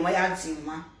big no my man.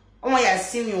 Oh my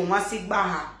seen you massive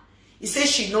baha. He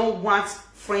says she don't want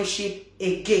friendship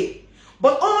again.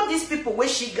 But all these people where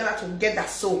she got together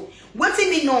so what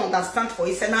me no understand for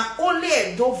is now only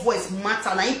a dove voice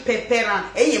matter na pepper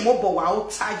and mobile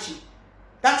Osagie.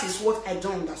 That is what I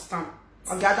don't understand.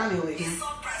 Gather me over here.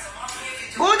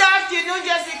 Good afternoon,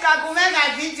 Jessica. Go make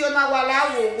a video now while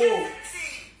I will go.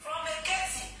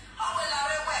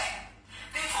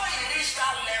 Before you reach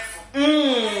that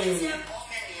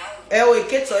level. We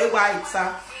get to a white,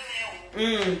 sir.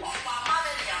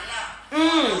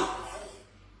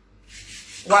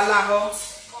 Walaho.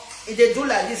 If they do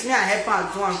like this, me I help her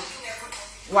do one.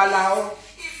 Walaho.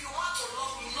 If you want to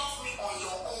love me on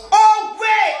your own. Oh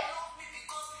wait.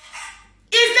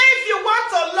 He said if you want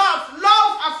to love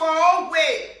for all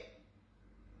way.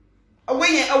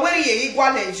 Away ye equal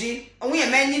energy. And we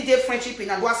many day friendship in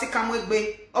a wasi come with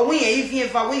be. Or we even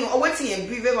if I win or waiting and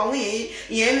breathe or we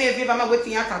ye may be I'm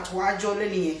waiting at tattooage or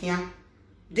lenny here.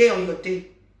 Day on your day.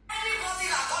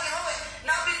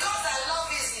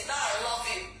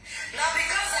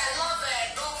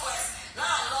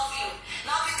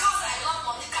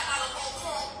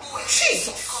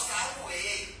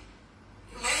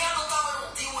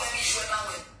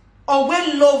 Or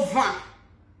we love her.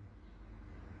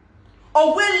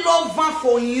 Or we love her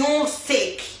for your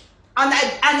sake. And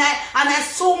I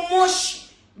so much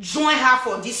join her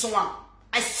for this one.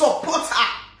 I support her.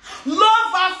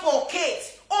 Love her for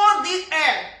Kate. All the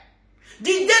air.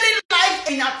 The daily life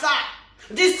in attack.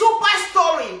 The super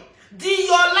story. The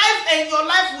your life and your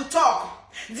life will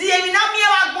talk. The eminami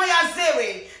agboya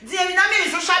zere. The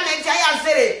eminami social media ya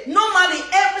zere. Normally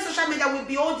every social media will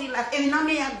be all the life.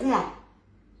 Eminami agboya.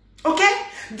 Okay?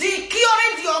 The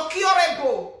curing the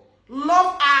curable.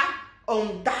 Love her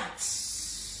on that.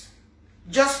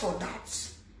 Just for that.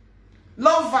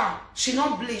 Love her. She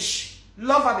not bleach.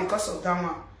 Love her because of that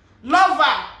one. Love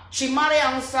her. She marry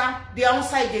Ansa. The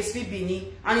Ansa is the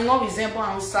Bini. And he not resemble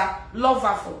Ansa. Love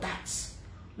her for that.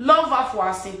 Love her for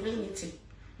her simplicity.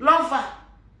 Love her.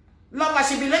 Love her.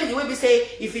 She believe the way we say,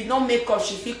 if you don't make up,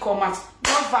 she feel come out.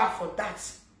 Love her for that.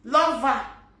 Love her.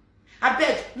 I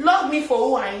beg, love me for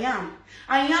who I am.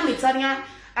 I am Italian,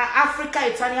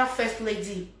 Italian first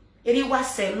lady. Anyone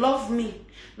say, love me.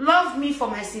 Love me for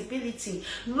my simplicity.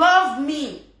 Love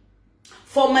me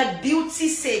for my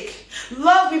beauty's sake.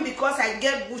 Love me because I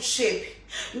get good shape.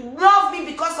 Love me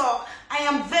because I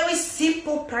am very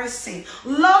simple person.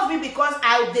 Love me because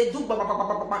they do blah, blah, blah,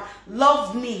 blah, blah.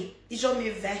 Love me.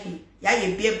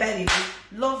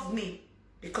 Love me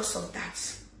because of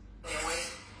that.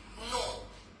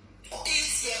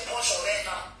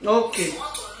 Okay. If you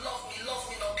want to love me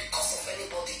not because of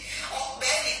anybody. Or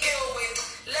let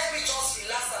me just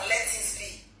relax and let things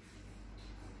be.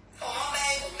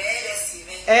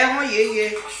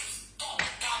 Stop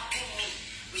tagging me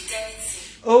with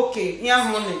anything. Okay, yeah,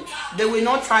 honey. They will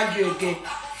not tag you again.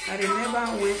 I remember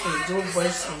when a dope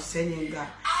voice was saying that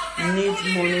need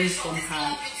money from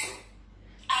her.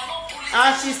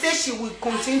 And she said she will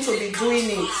continue to be doing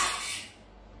it.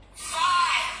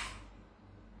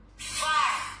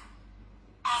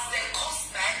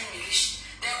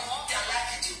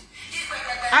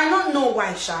 I don't know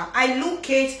why, Sha. I look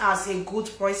at as a good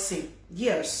person.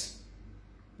 Yes.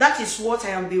 That is what I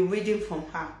am be reading from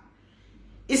her.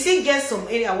 You see, get some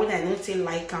area when I don't say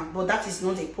like her, but that is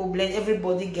not a problem.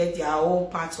 Everybody get their own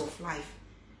parts of life.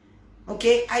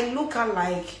 Okay, I look her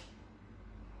like,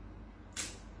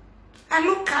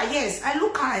 yes, I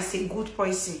look her as a good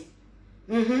person.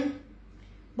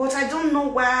 But I don't know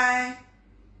why.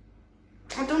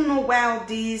 I don't know why all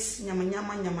this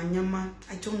nyama.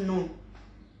 I don't know.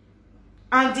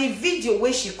 And the video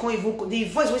where she can't even, the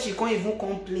voice where she can't even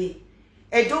come play.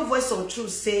 A don't voice of truth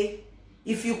say,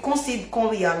 if you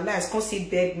can't realize, can't see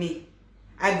beg me,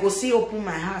 I go see open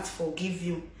my heart, forgive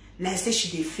you. Like say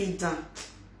she dey feel down.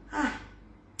 Ah.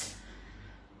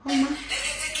 Oh man.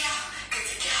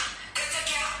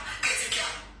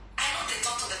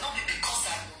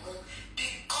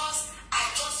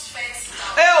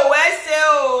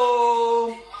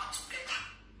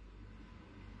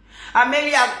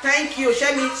 Amelia, thank you.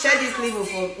 Share this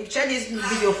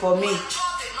video for me.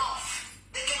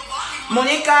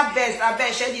 Monica Best, I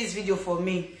bet share this video for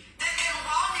me.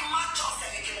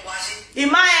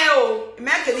 Imaeo,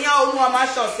 Imekenia onu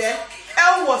amasho se.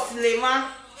 El was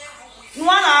lema.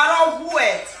 Nuana who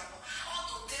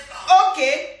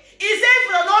okay. He said if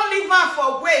you don't leave her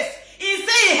for waste, he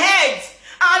say head.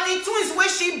 And the twins where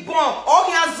she born, all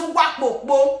he has to work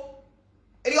bo.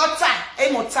 Your time,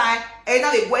 no time,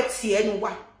 now they wet here no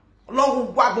one.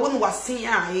 Long wabon was seeing.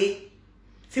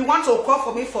 If you want to call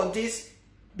for me for this,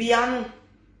 Bianu.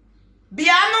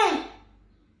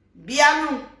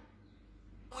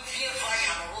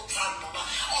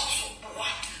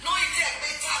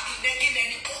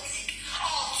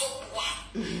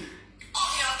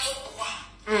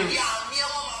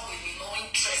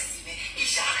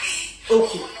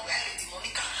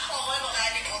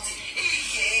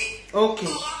 Okay.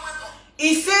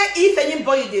 He say if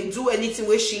anybody they do anything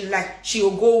where she like, she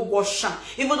will go wash her.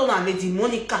 Even though I'm Lady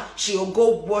Monica, she will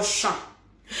go wash her.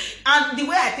 And the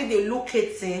way I think they look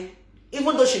at her,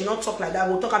 even though she not talk like that,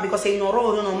 we'll talk her because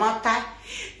no matter.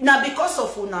 Now because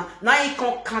of una, now he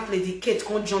can't Lady Kate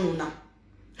can't join una.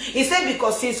 He said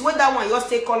because since when that one you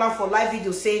stay calling for live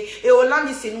video say,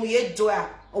 Olandi say no ye do ya.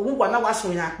 Owu wa na was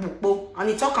when I and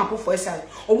he talk and put for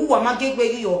herself. Owu wa ma get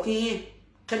where you kin.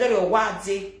 Kedere o wa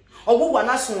de. Owu wa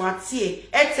na sun atie.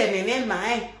 Ete me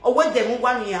mai. Owo dem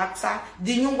wa ni ata.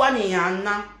 Di nu wa ni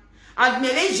ana. And me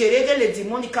le jere de Lady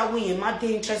Monica win ma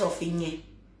the interest of inye.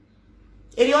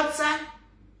 Eriota.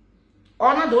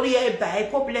 Ona dori e ba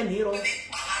problem hero.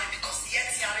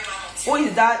 Who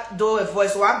is that though a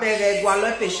voice? One beg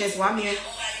one patience, one me.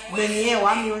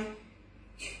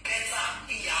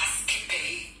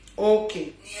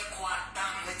 Okay.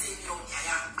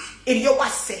 If you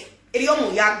was say, if you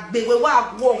know ya be we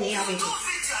wa won here.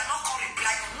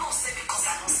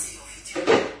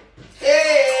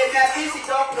 Eh, na this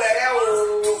talk where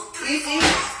oh. Easy.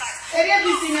 Area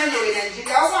this in Nigeria,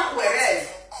 wa where.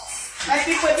 My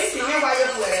people this in where you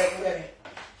where.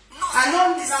 I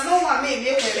know what me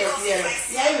where here.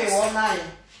 Yeah, we want mine.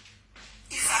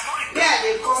 Yeah,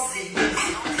 they call the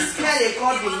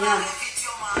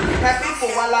the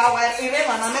people wala wa ire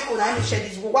ma na me ko na me share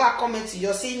this go wa comment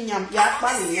you see nyam ya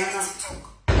pa ni yana.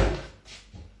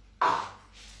 I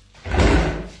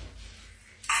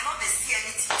know they see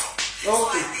anything.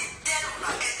 Okay.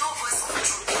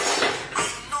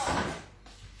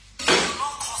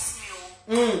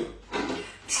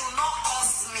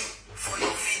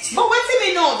 But what do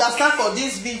we know understand for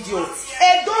this video?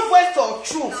 A don't voice for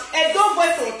truth. A don't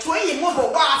voice for truth. You move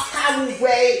over can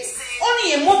way.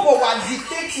 Only a mobile was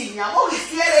dictating. I'm only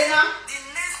feeling now. They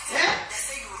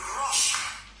say you rush.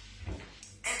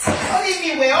 Only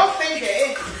me we're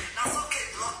offended. That's okay,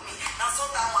 block me. That's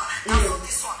all that one. That's all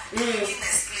this one. You can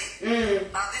explain.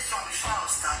 Now this one before I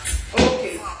start.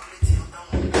 Okay. Before I play the other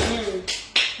one.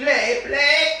 Play.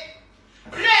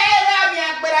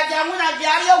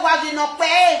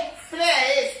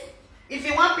 Play. If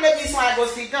you want to play this one, I go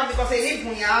sit down because I need to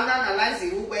analyze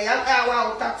it.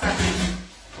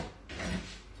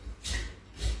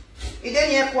 It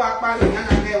didn't hear what I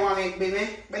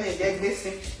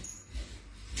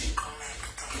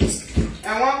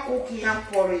want cooking and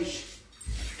porridge.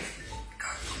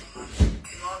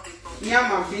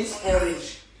 Yam and beans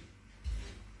porridge.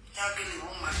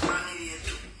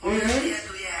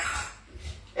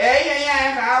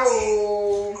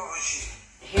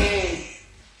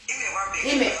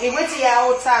 It went to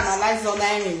your time, I like the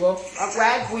name. I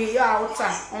grab we are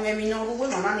outside. Only me know who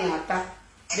my money at.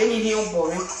 Then you hear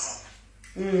boring.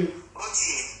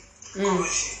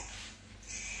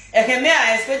 Okay, may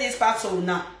I explain this part so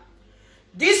now?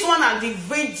 This one and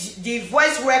the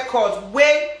voice record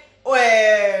where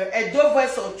a dove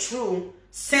voice or true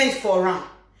sent for her.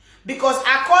 Because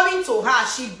according to her,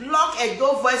 she blocked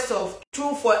Edo Voice of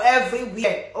Truth for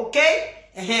everywhere. Okay?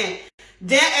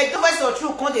 Then Edo Voice of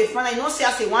Truth come dey find her. You know, say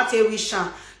as they want a wish.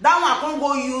 That one can't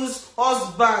go use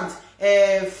husband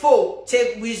phone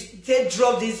take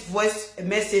drop this voice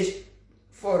message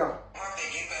for her.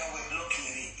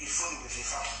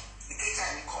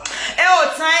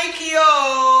 Oh, thank you.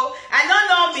 I don't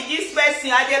know be this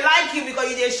person. I dey like you because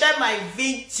you dey share my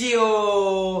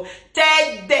video.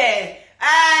 Take them.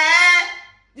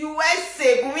 You always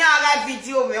say, "Gumi aga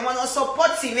video me wanna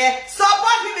support me.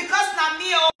 Support me because na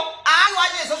me oh. I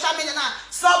watch the social media now.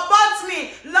 Support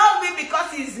me, love me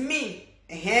because it's me."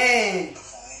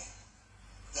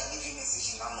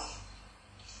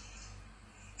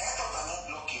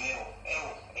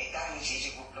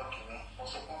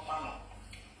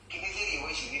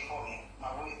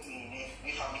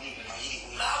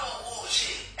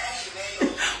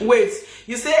 Wait,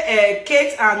 you say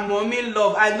Kate and Mommy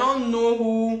Love. I don't know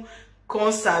who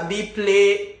can sabi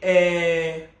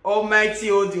play Almighty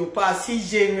Audio Pass.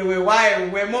 Why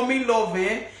when Mommy Love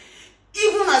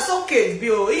even as so Kate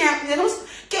bill, you know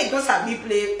Kate don't sabi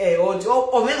play audio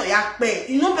or when ya play.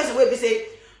 You know person wey say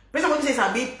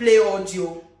sabi play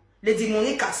audio. Lady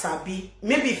Monica sabi.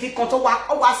 Maybe if he control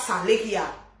wa sale here.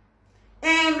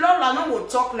 Lola no will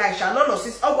talk like Lola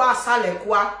sis owa sale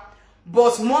kwa.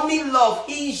 But Mommy Love,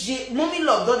 Mommy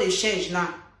Love don't change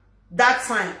now. That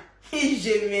time, and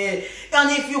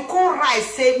if you can't write,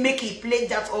 say make it play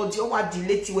that audio, or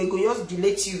delete you, we go just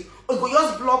delete you, or go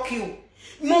just block you.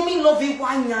 Mommy Love it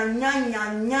one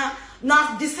nya.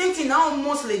 Now the same thing now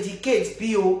almost Lady Kate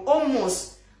bio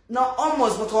almost now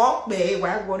almost but all be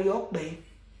why worry up be.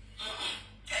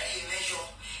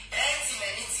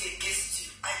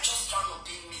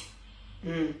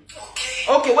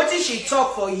 Okay, what did she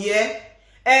talk for here?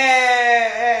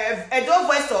 Edo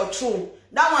Voice or True.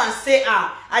 That one say,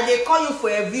 I they call you for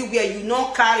everywhere, you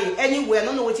not carry anywhere, I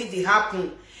don't know what it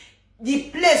happen. The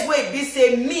place where it be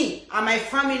say me and my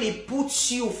family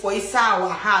put you for inside our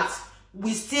heart.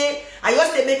 We stay, I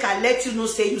just say make I let you know,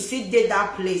 say you see did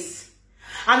that place.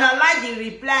 And I like the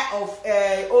reply of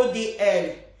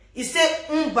ODL. He said,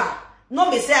 Umba, no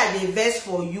me say I dey vex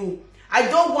for you. I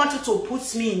don't want you to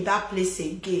put me in that place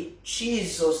again.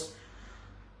 Jesus.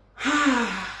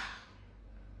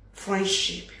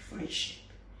 Friendship.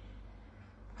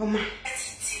 Oh my. This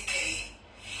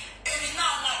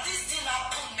thing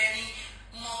happened many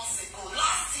months ago.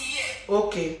 Last year.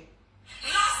 Okay.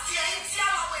 Last year, in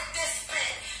Italia, when they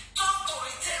spent, talk to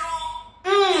Italia.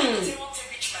 Italia to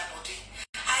reach my body.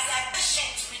 As I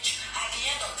patient reach at the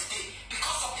end of the day,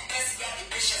 because of the best where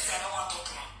the patient said, I don't want to talk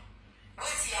to her.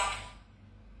 What's the happen?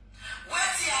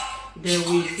 They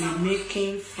will be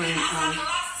making friends and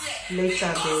later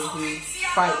they will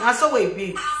fight. That's how we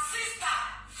be.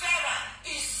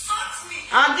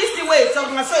 And this the way it's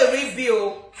talking. That's how it be.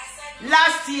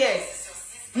 Last year,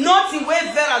 not the way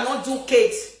Vera not do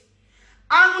Kate.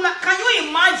 And can you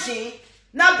imagine?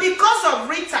 Now because of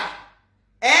Rita,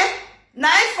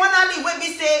 now finally when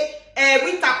we say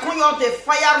Rita come out the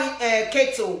fire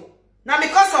Kate. Now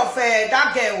because of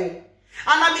that girl,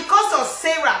 and now because of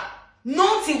Sarah.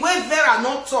 Nothing where Vera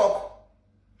not talk.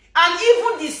 And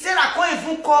even the Sarah can't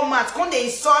even come out, can't they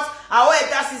insult our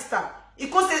elder sister. It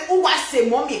could say, who was say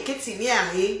mommy Katie me.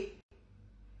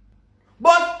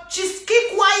 But she's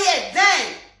keep quiet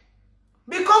then.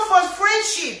 Because for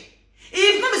friendship.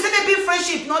 If not be say they be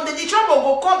friendship, no, the trouble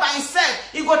will come by himself.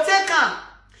 He go take him.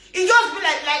 It just be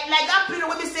like that period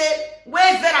where we say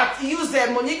where Vera use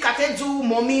Monica to do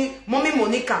mommy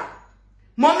Monica.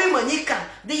 Mommy Monica,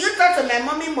 did you talk to my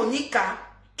mommy Monica?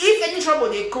 If any trouble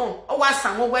they come, or what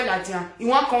someone well at you,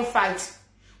 you want come fight.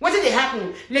 What did they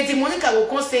happen? Lady Monica will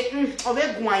come say,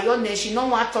 she no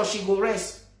want to, she go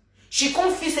rest. She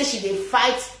come feel say she dey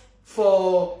fight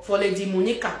for Lady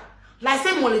Monica. Like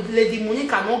say Lady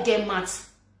Monica no get mad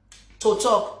to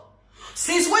talk.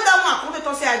 Since when that one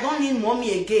come to say I don't need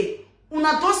mommy again.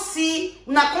 Una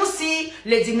can't see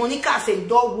Lady Monica as a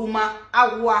dog woman,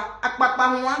 awa, akpapa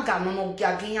mwanga no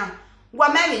gagiya. Wa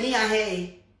meri ni ya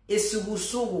he,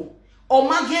 esugu. O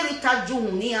magirita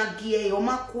juhu ni ya gie, o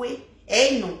makwe,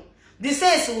 no. This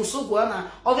say esugu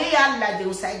ana, ove ya la de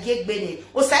Osagie gbene.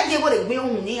 Osagie go le gbe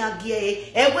ohun ni ya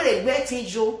gie, e go le gbe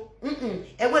tijo.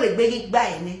 E go le gbe gigba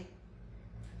ene.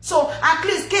 So at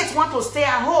least Kate want to stay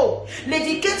at home.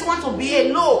 Lady Kate want to be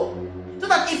alone. So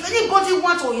that if anybody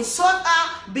want to insult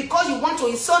her because you want to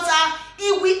insult her,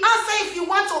 he will answer if you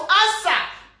want to answer.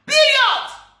 Period.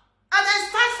 And then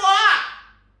stand for her.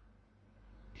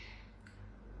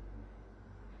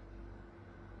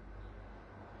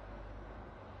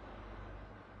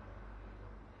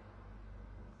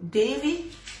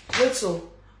 Davy, Wait,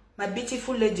 so my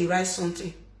beautiful lady writes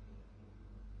something.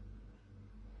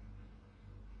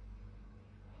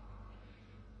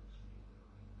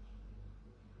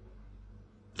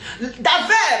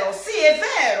 Davvero, sì, è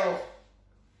vero.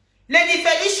 Lady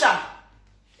Felicia.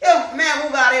 Me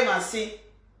sì.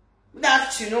 Good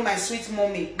afternoon, my sweet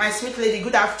mommy. My sweet lady,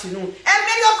 good afternoon. E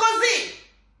meglio così.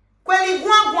 Quelli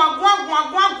guan.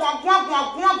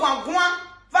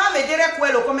 Va a vedere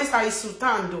quello come sta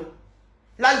insultando.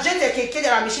 La gente che chiede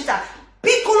l'amicizia.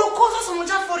 Piccolo cosa sono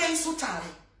già fuori a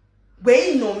insultare.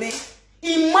 Beh, nome.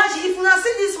 Imagine if you not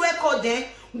see this record then.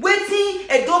 Waiting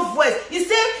a dove voice. You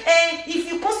say,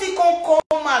 if you constantly come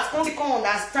out, constantly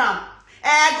understand.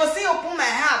 I go say open my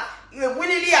heart. You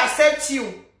willingly accept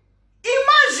you.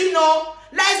 Imagine,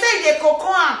 like say the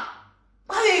cocoa.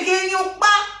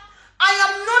 I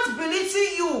am not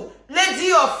belittling you,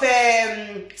 lady of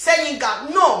Senegal.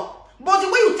 No. But the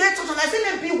way you take to I say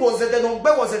maybe was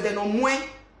the no more.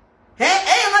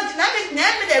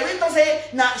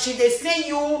 Now she they send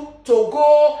you to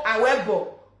go a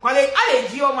webo. I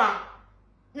Dion.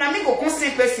 Na me go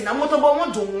constant person. Na motobo mo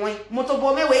dunwe.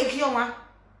 Motobo me we Dion.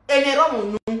 Enero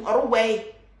mo or way.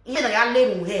 Even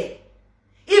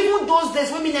those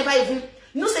days women never even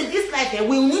say this life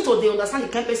we need to understand the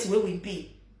kind of person where we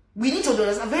be. We need to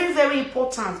understand very, very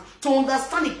important to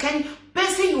understand the kind of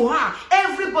person you are.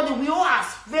 Everybody we all are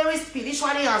very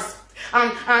spiritually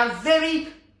and very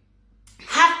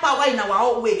have power in our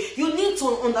own way. You need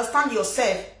to understand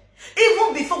yourself.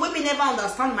 Even before women never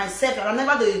understand myself, I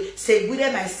never say with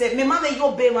myself. Me mama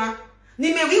yo bewa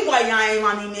ni me wi wa yan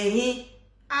ni me hi.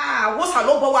 Wo sa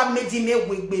lo bo wa medi me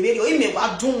we gbere o me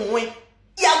wa dun we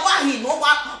ya wa hi no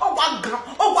wa o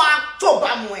wa to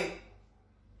ba mo e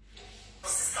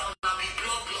sister na be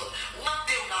blood one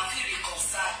day una fit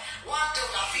reconcile one day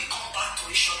una fit come back to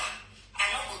each other.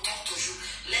 I no go talk to you,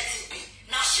 let it be.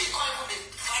 Now she can't even dey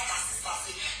fight her sister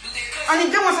say you dey crazy. And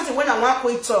if they want something when I want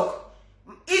to talk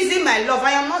easy my love,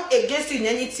 I am not against you in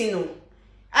anything. No,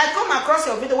 I come across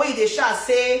your video where you dey shout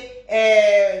say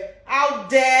how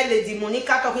dare Lady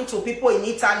Monica talking to people in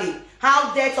Italy?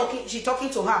 How dare she talking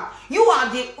to her? You are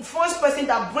the first person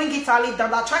that bring Italy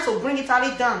down, that try to bring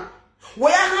Italy down.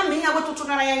 Where I mean I go to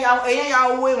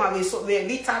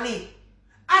Italy.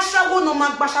 Ashawo no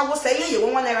magbashawo say ye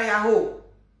won era ya ho.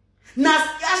 Na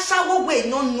ashawo we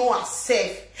no know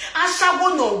herself. Ashawo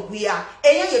no wia.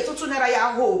 Ye tutu nera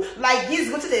ya ho. Like this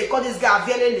go to they call this guy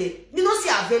Avelele. You know see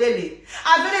Avelele.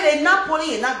 Avelele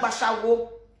Napoli in Nagbashawo.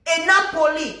 E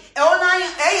Napoli, e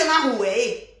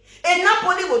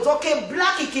Napoli go doke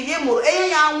black ikiyemo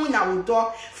ya hu na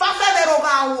udo. Fafa vero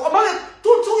ga hu. Oba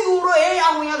 €2 ya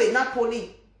hu ya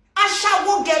Napoli.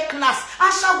 Ashawo get class.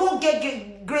 Ashawo get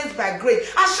grade by grade.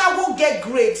 Ashawo get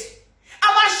grade.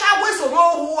 Abashawo so no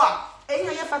huwa.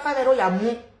 Ya fafa vero ya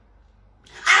mu.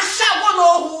 Ashawo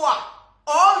no huwa.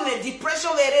 All the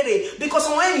depression verere because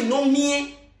when you know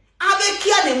me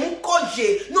Abekia ne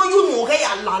mukoje no you know he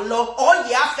alalo or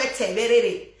ye affected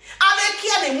verere.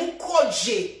 Abekia ne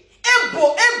mukoje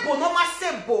ebo no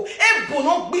masebo ebo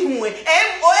no gbihun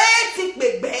ti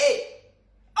gbegbe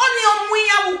oni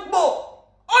omuya ukpo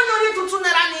oni ni tutu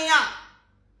nera niya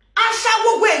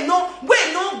ashawo we no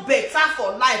better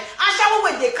for life ashawo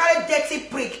we dey carry dirty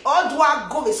prick or do I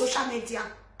go with social media.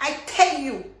 I tell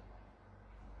you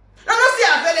no see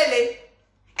Avelele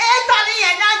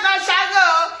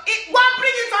one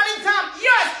bring it on it down.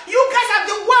 Yes, you guys are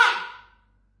the one.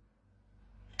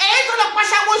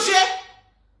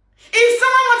 If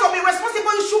someone wants to be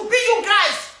responsible, it should be you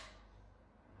guys.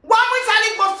 One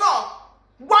Italy bottle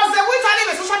was the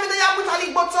Italy social media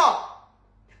Italy bottle.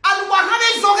 And what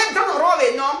having zogen down the road,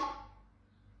 no?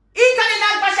 Italy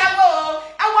like Bashago,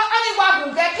 I want anyone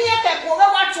who get here to go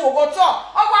over to bottle.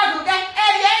 Or what do they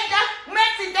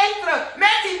metti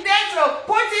dentro,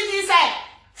 put it inside.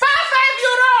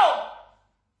 €5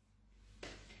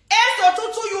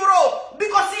 €8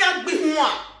 because he has been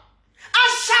one. A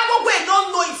shower we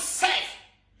don't know itself.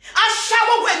 A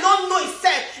shower we don't know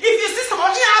itself. If you see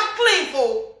somebody have clean for,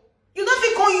 you don't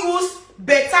think can use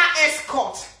better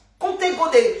escort. Come take go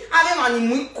there. I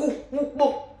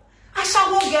a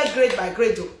shower get grade by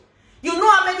grade. You know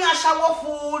how many a shower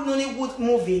full Nollywood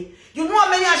movie. You know how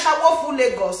many a shower full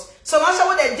Lagos. So a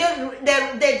shower they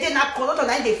did not conduct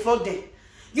and they flog them.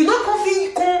 You know,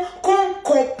 compare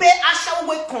Ashawo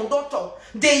with conductor.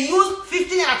 They use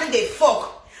 15 and I think they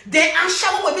fuck. Then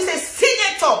Ashawo will be say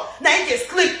senator. Now they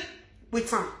sleep with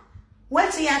him.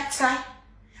 What's the try?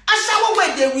 Ashawo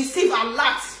where they receive a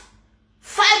lot.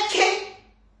 5K,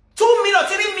 2 million,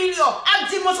 3 million. Add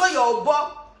the most of your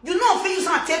boy. You know, if you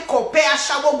take compare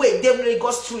Ashawo with them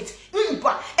Lagos Street.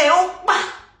 Ashawo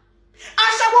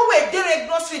Ashawo we dey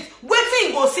grocery.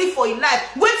 Waiting go see for your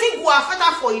life. Waiting go affect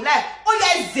her for your life. Oh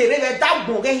yeah, zere that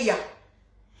bonge here.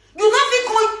 You not be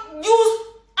going use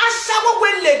Ashawo we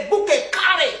le book a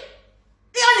carry.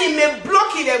 He may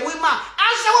block it a woman.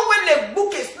 Ashawo we le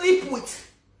book a sleep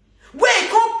with. Where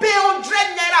come pay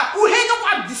 100 naira. Who ain't no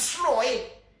one destroy.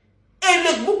 And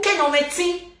le book no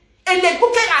meeting. And the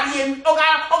book alien, or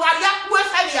ya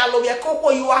west ya lo ya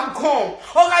coco, you are gone.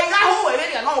 Or ya ho, or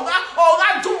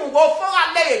do go for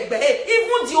a leg,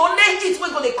 even the only it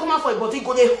will go they come out for a body,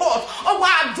 go they hot, or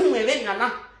what do a leg.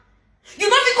 You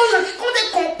know, because you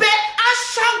couldn't compare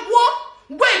Ashawo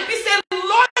when we say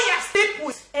lawyer sleep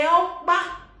with Elba,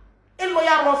 a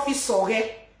lawyer officer,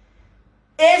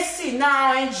 AC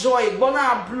now enjoy,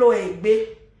 bona blow a bay.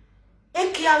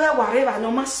 Ekiale whatever,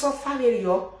 no matter suffer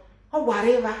or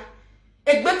whatever.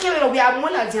 We are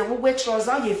more like we wear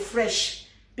trousers, you fresh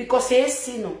because he is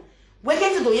no. We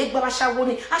get to do it, but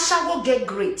Ashawo get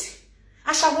great.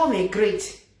 Ashawo me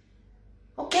great.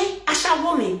 Okay,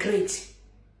 Ashawo me great.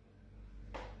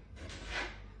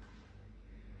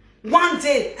 One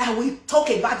day I will talk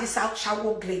about this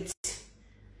Ashawo great.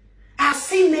 I've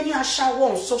seen many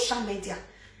Ashawo on social media.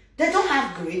 They don't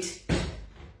have great.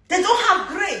 They don't have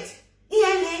great.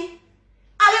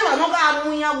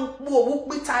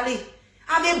 Italy.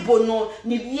 Abe bono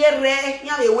ni biere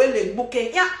ya wele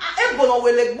buke ya bono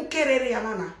wele buke rere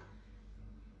anana.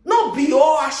 No be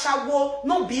o Ashawo,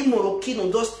 no be Moroccan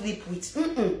don't sleep with.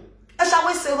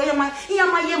 Ashawo se ro ya ma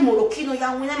ye Moroccan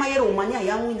ya wina ma ye Romania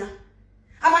ya wina.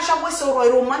 Ashawo se ro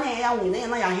Romania ya wina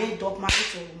na ya head up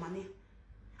market to Romania.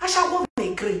 Ashawo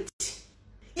me great.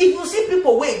 If you see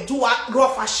people wey do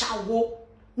rough Ashawo,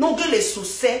 no get le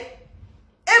success.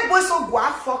 E boy so go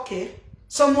afoke.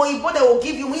 Some more people that will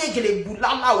give you a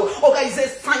bulala or guys a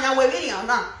sanya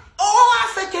weriana.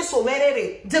 Oh, I say so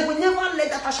very. They will never let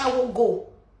that Ashawo go.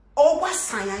 Oh, what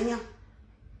sanya?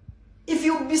 If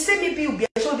you be say maybe you be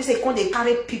so be say when they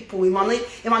carry people, imani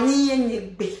ye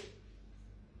be.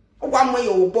 Oh, one way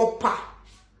you bopa.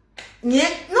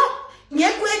 No,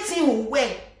 great thing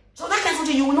where. So that kind of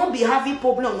thing you will not be having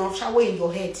problem of Ashawo in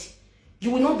your head.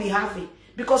 You will not be having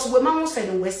because we mama say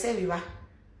no we say river.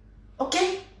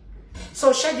 Okay.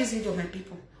 So share this video, my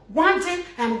people. One day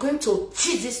I'm going to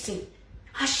teach this thing.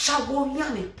 Ashawo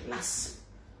yame plus.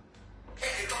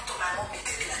 If you talk to my mom, you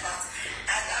take it like that.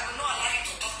 I will not allow you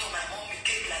to talk to my mom, you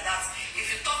take it like that. If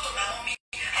you talk to my mommy,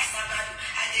 I stand at you.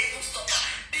 I didn't even stop that.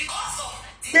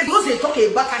 Because they talk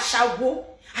about Ashawo.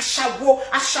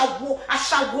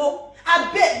 I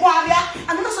beg warrior.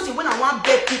 I'm not such a when I want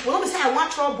beg people. Don't be say I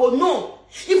want trouble. No.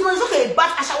 If you talk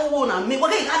about Ashawo na me,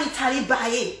 what can you Italy buy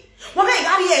it? What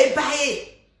can you buy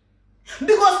it?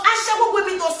 Because Ashawo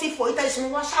we don't see for Italy.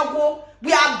 Ashawo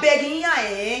we are begging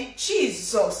here.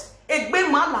 Jesus.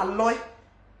 Egbe man alloy.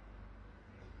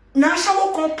 Na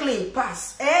Ashawo come clean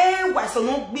pass. Why so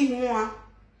no big one?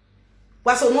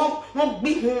 Why so no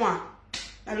big one?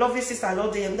 I love you, sister. I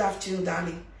love you. Good afternoon,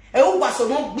 darling. Why so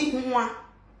no big one?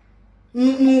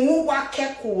 Nous wa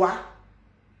kekoa.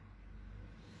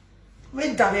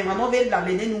 We dame ma no ve la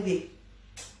me nu ge.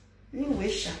 Ni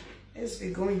wesha. Let's be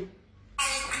going. I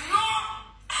ignore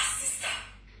her sister.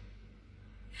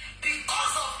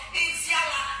 Because of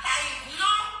Italia, I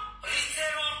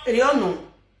ignore Ritero. No.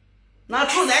 Now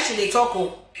true that she dey talk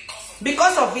o.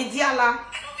 Because of Idiala.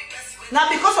 Now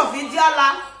because of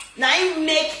Idiala, now he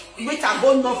make wait and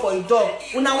go no for a dog.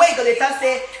 Una way go dey tell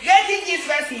say, getting this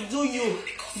first he do you.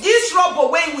 This rubber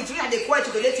way with we are the quiet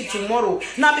to get it tomorrow.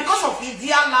 Now because of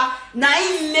Idiala, now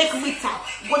he make wait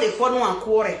go dey follow and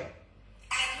quarrel.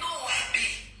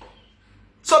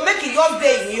 So make it just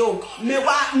day in you. Me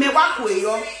wa kwe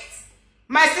yo.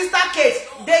 My sister Kate,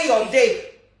 day your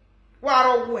day.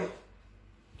 Waro we. When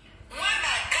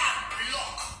my car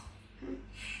block,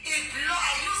 it block.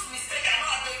 I use mistake. I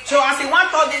know. So as he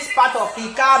want all this part of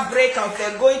the car break and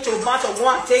they're going to bank or go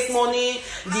and take money,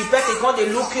 the person come they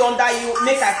look you under you,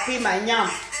 make I feel my yam.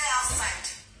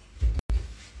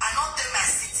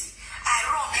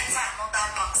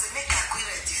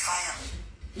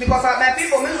 Because my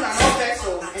people may not know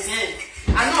so.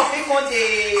 I know people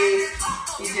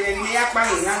they may have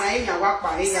money, and I ain't walk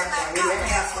by here.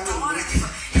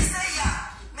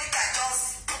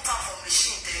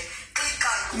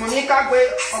 Monica, go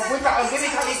or give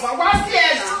it a what's the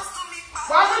end?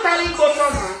 What's the telling go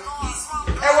on?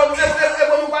 I will to the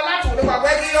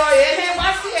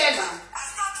what's the end?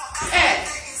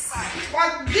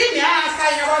 What give me a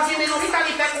sign about giving no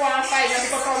Italy one sign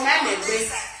because of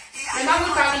manage. And I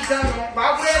will tell you done,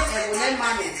 but where will then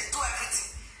manage.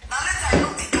 Now let I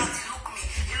look the cat, he look me.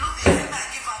 He look the same,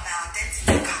 I give her my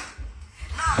identity card.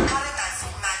 Now I carry my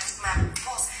phone, my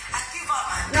purse, I give her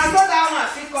my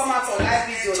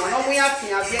video no we are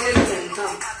tin abia le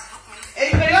ton. E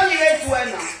pere on ire tu e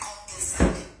na.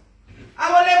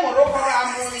 Awole Morocco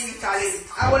amoni Italy.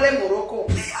 Awole Morocco.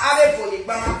 Ave boni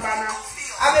gbama gbana.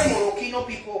 Ave Moroccan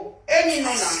people. Any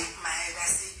no na.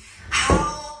 How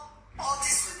all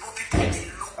these people they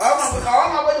look. Oh my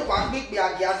we to wan big be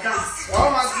agia dan. Oh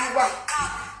my giwa.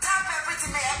 Tap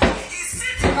everything they have.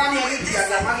 Kami ri ti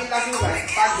aga magi la giwa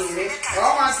pa gere.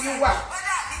 Oh my giwa.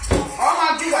 Oh my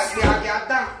giwa be agia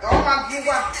dan. Oh my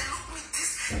giwa.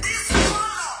 This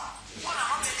color. What I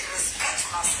want to respect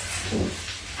myself.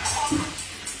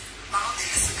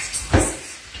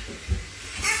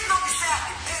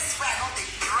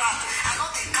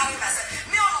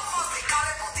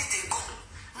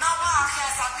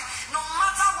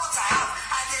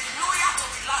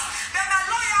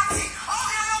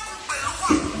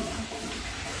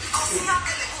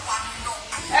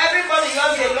 Everybody is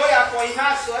a lawyer for his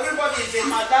house, so everybody is a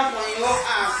madam for your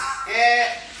house.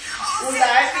 Unda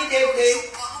I feel they go.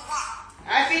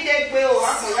 I feel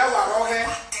ya wa rohe.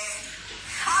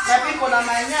 The people that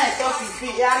my name talk is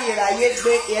free. Yari la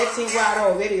yegbe yeti wa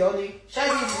ro very only. Shall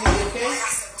we be okay?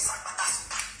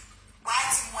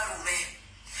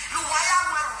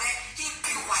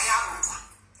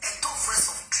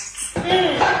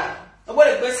 What a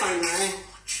good sign, man.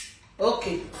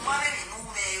 Okay.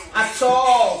 At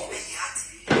all.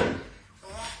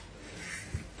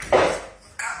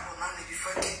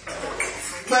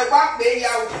 But what pay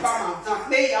out back?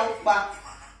 Pay out back.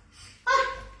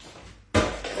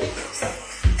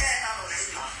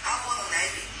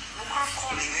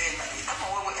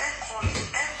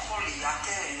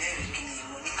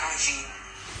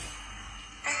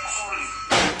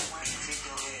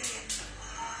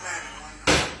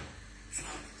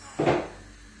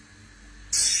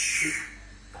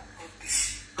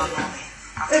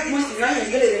 If most of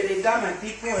them get it, they got my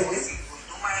people.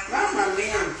 Mama,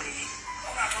 man.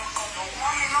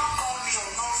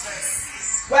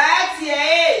 What?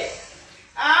 Yeah.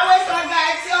 I always want to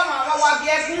tell my what be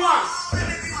a good one.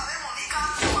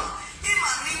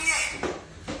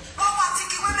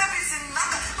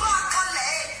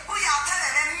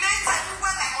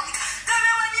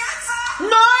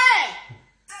 No.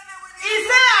 He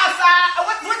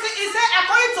said,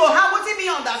 according to her, what did he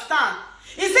understand?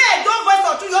 He said, don't voice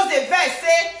or two use the verse,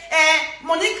 say,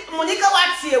 Monica,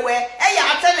 what's here? Where,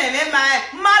 I tell him,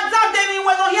 Madame Demi,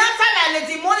 when you hear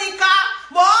Lady Monica,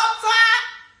 water,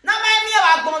 now me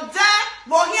about Bonta,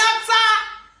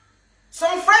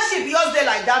 some friendship yours there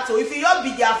like that. So if you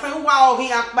be their friend, wow, he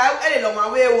by any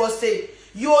long way was say,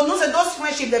 you know, those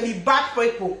friendship they be bad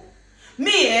people.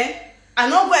 Me, I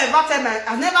know where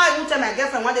I never even tell my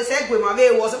girlfriend what they said, go my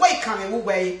way was, why can't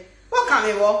away? What can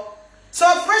we walk? So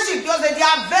friendship girls, they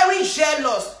are very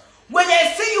jealous. When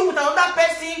they see you with another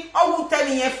person, or who tell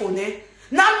me for them.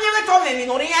 Now you told me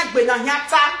no react but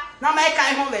now my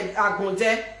kind home and I go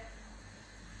there.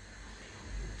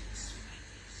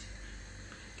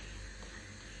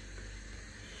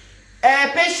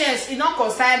 Patience, you not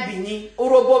concern Bini,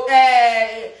 Orobo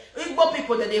Igbo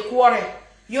people that they quarrel.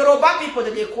 Yoruba people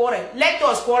that they quarrel. Let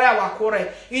us quarrel our quarrel.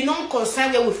 You don't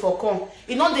concern where we for come.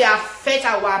 You know they affect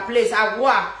our place, our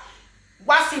work.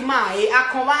 Let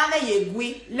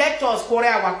us quarrel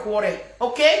our quarrel.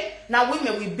 Okay? Now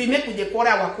women will be make with the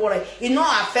quarrel our quarrel. It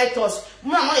not affect us.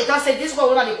 Mama, they can't say this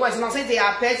one not the question. Now say they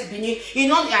are pets beneath. It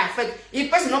not affect. If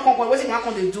person not conquer, what's it not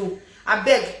going to do? I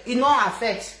beg. It not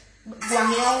affect. My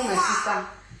sister.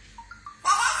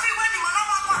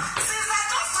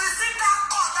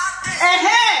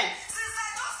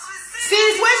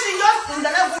 Since when she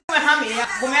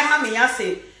just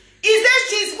say. Is that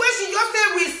she's when she just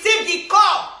received the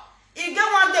call? If they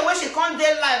one day when she come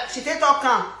there live, she take talk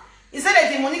can. He said that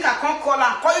the Monica can't call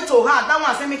her, call it to her. That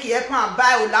one say make it help her and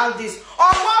buy without this. Oh,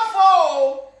 what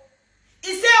for?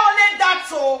 He say only that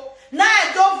so. Now I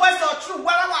don't voice or true.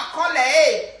 What I call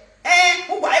her?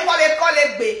 Who I want to call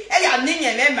it be? Ya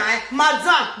ninye me man,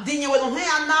 madam. Dinye we don't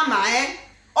hear na ma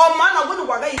Oh man, I wouldn't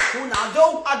worry you now.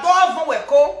 I don't even work.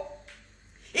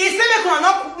 He said, make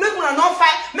una not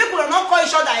fight, make una not call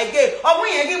each other again. Or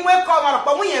when you give me call mark,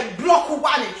 or when you block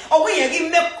one, or when you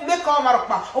give me call mark,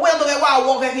 or when you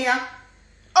walk here,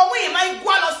 or when you might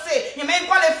go and say, you may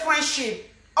call a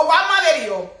friendship, or one marry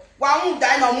you, one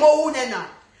die no more than now.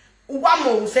 One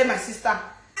more say my sister,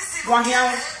 one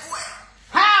here.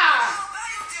 Ha!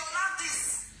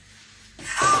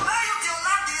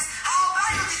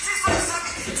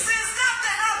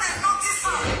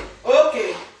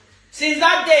 Okay. Since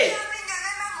that day.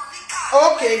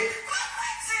 Okay.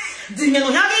 Dinye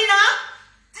no hagi na.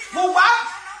 Mo wa.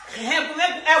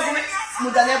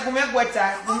 Gume gweta.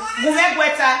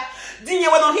 Dinye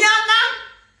we no hia na.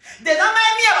 they don't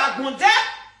mind me about Gunde.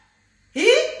 He?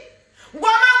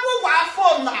 Guamagu wa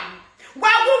phone.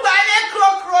 Guagu ba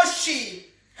crochet.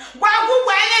 Guagu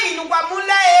ba inu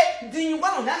guamula di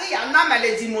guamu na ya na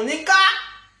maledi Monica.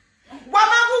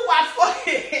 Guamagu wa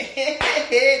phone.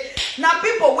 Now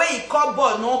people where he call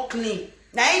ball no clean.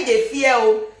 Now in the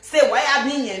fear say why have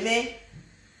me me.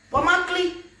 Guama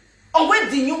clean. Oh where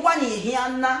di you want here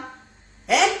na?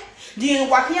 Eh? Di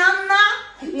wa here na?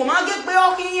 Guama get be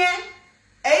o here.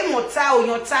 Eh mota o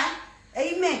your time.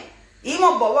 Amen.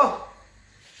 Imo bobo.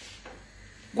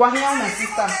 Guahia my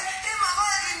sister.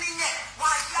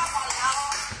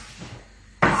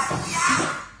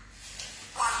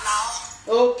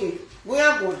 Okay, we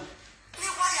are going.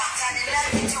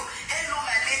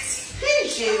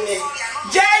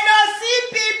 Jealousy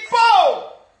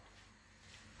people.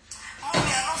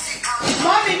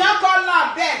 Mommy not call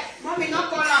her back. Mommy not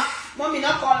call her. Mommy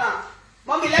not call her.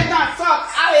 Mommy let her talk.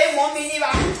 I mommy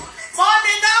neither.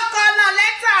 Mommy not call her.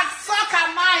 Let her talk her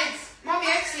mind. Mommy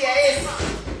XCA.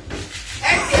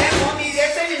 XCA mommy they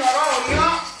say in a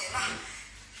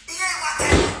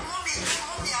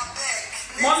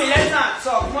Mommy let her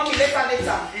talk. Mommy let her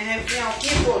later.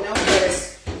 People no first.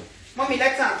 Mommy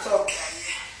let her talk.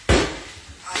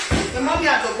 The mommy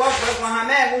has to work for her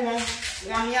man.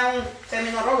 One young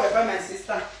seminar over by my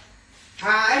sister.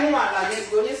 Everyone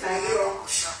like bonus and hero.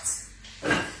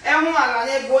 Everyone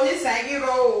like bonus and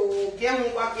hero.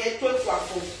 Game work get to it.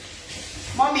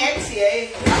 Mommy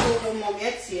XA. Mommy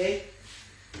XA.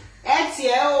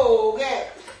 XA. Oh,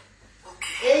 get.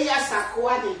 Eh, yes, I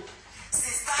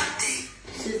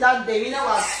since that day, you know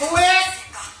what? Swear.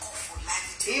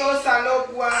 You also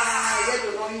look why you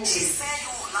don't know you.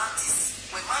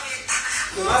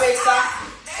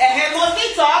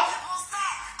 Must talk.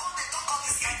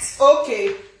 Okay.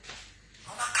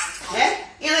 Eh?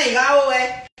 You know how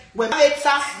when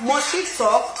must she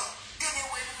talk?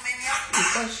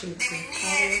 Because she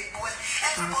carry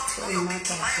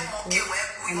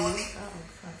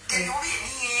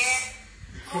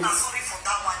sorry for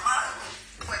that one.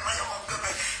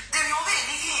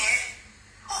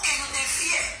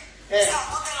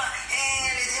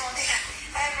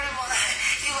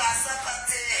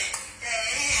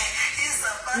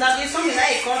 Now there's something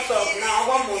that you can't talk. Now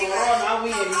one more now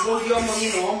we go your money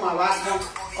no my last one.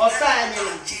 Or sign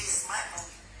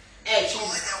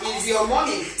it's your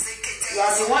money. You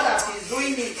are the one that is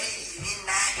doing it.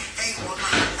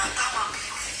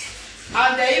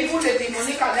 And even the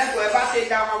demonic can never ever take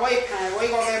down what you can, what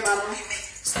you going to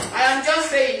I am just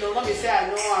saying, no, not be say I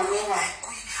know her.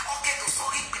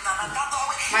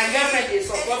 My girlfriend is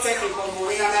supported for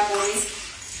money, and money.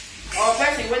 Or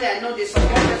person when I know they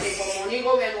supported for money,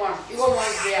 go when one. You go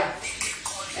once there.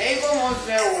 You go once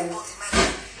there.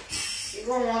 You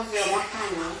go once there, one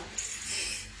time now.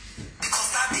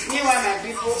 Meanwhile, my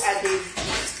people are they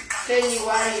saying you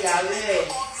are here.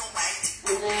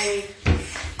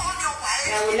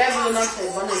 I will never know nothing,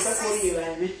 but I'm not going to you, I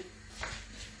mean.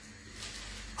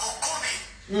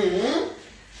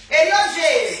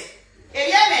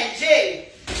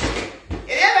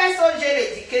 Ele so jele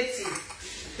diketi.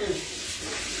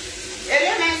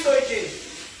 Ele men so je.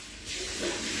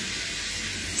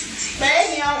 Be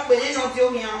ni an pe ni no ti o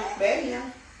mi an be ni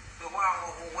an.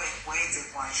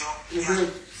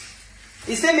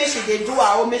 He say make she dey do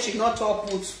her own, make she not talk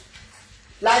put.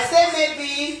 Like say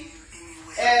maybe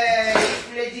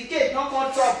Lady Kate not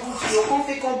come talk put, you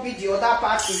come be the other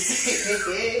party.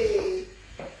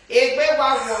 Egbe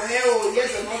wa wo me o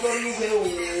yes no do lu we o.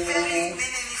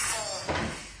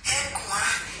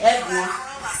 Egwa.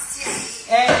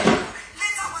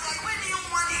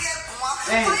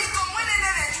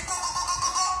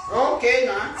 Okay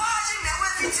na.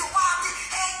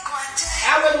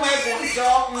 I would wait for so.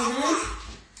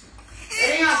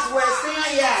 Ring us we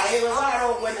sing yeah, e we wa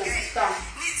when I start.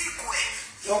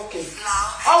 Okay.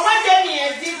 Oh one day ni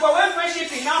e when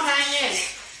friendship in now hang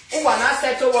who wanna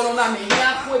settle one on me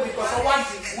here because I want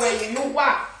it where you know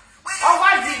what. I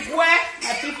want it where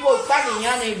my people standing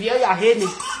here and if you're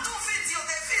heading.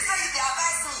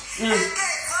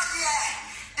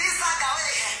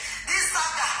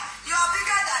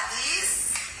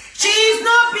 She's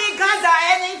not bigger than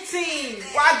anything.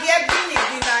 Why get big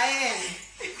in her hand?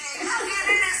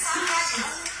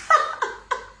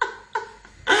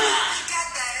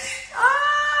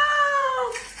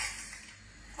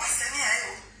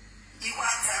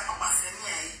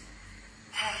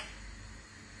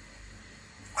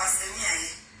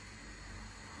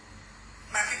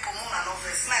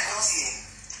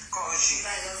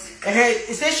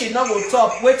 He said she not go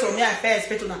talk. Wait till me I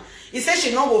first expect now. He said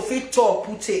she not go fit talk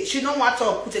put it. She don't want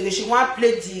talk put it. She want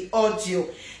play the audio.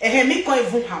 Me can't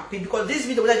even happy because this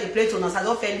video that they play to us, I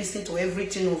don't fair listen to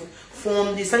everything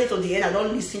from the starting to the end. I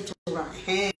don't listen to her.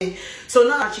 So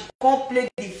now that she can't play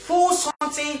the full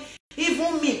something,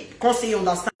 even me can't say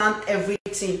understand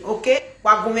everything. Okay?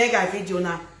 We're going to make a video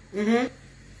now.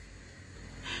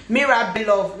 Mira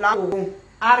love la o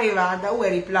arriva da we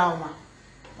reply ma.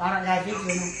 Para la video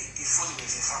no.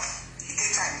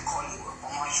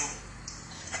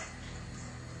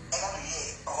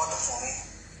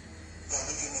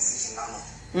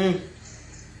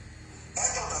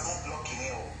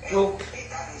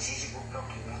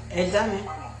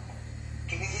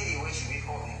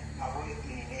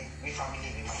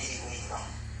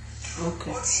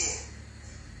 Okay.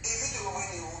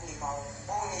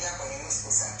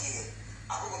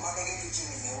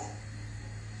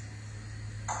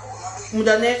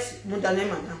 Mudane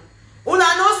madam. Una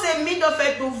no say me do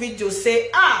fit do video say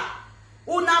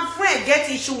una friend get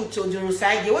issue with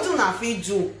Osagie. What una fit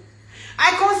do?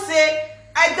 I can't say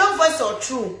I don't voice or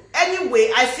true.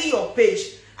 Anyway, I see your page.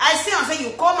 I see and say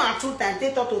you come and 2 times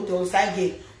they talk to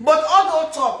Osagie. But all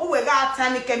those talk, who we got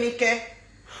time make.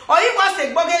 Or if I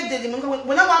say bugger did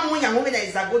when I want money and woman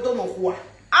is a good one.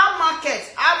 Our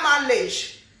market, our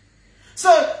mileage. So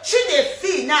she dey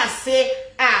feel now say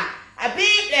I be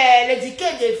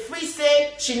l'educate the free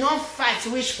say she not fight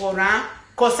wish for her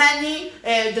concerning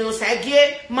the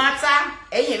Osagie matter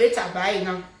and you better buy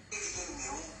now.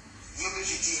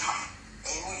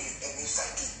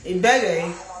 It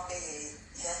better.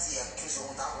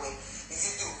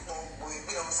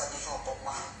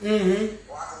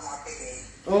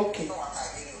 Okay.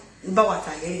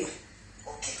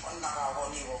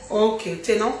 Okay,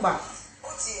 te no ba.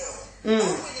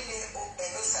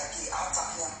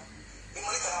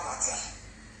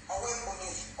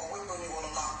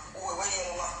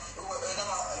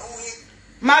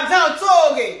 Madam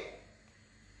Toge.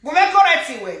 Go make correct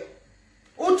way.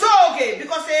 Utoge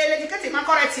because educated ma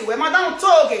correct way. Madam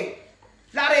Toge.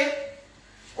 Lare.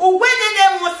 Uwene ne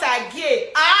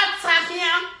Osagie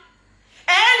atahia.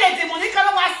 Le démonique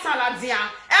la wa saladia.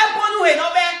 E bonu he no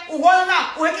be uwona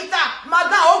uhekita.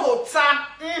 Madam ogota.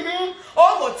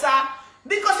 Ogota.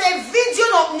 Because a video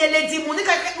no le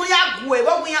démonique no ya gwe.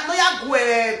 No ya gwe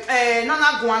no na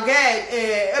gwange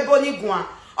eboni gwan.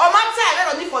 O mata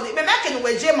e re for the me make no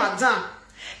weje madam.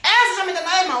 As me na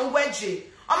ma weje.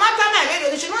 O mata na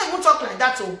re she no even talk like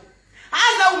that oh.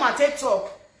 As that woman take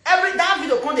talk. Every that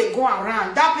video come they go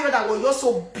around. That period that was just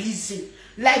so busy.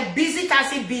 Like busy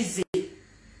can busy.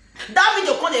 That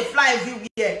video can't they fly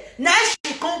everywhere. Now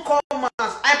she can't call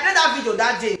us. I played that video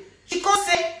that day. She can't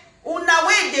say, una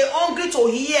way they hungry to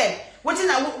hear. What in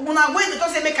una way they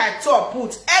don't say make I talk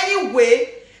put. Anyway,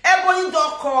 everybody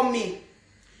don't call me.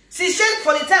 She said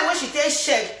for the time when she takes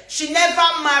check, she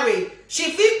never married.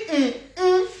 She feel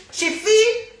she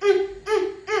feel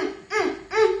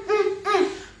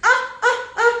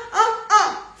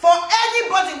for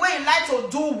anybody where you like to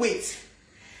do with.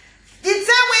 The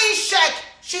time when you check,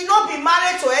 she not be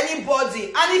married to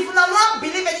anybody. And if you not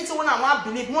believe anything, when I want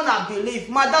believe, when I believe,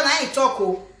 madam, I ain't talk.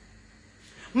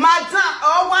 Madam,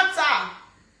 oh what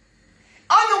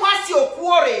all you want your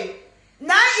quarry.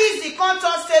 Now easy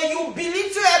contact say you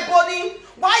believe to everybody.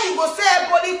 Why you go say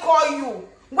everybody call you?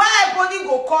 Why everybody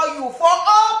go call you? For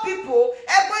all people,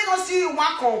 everybody don't see you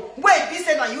one come. Wait, be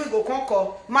said that you will go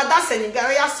conquer. Madam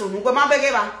Senegaria soon. Go my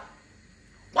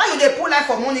why you they pull life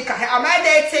for Monica? Am I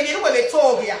there telling you where they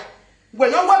told you? When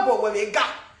no one but where we got.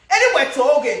 Anywhere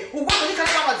told you. Who want to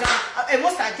come out and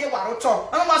most I get what talk.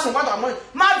 I don't want some water money.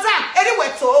 Madam,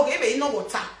 anywhere told you, you know what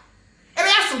time.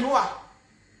 Every ass to know.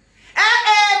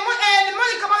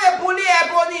 Monica, my bully,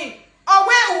 ebony. Oh,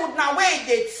 where would now wait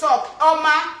they talk? Oh,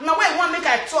 ma, now wait one make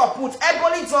I talk. Put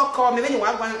ebony don't call me when you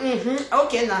want one.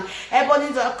 Okay, now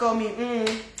ebony don't call me.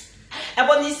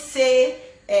 Ebony say,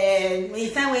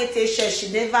 if I wait to she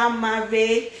never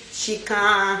married, she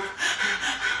can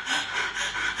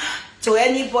to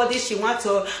anybody she want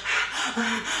to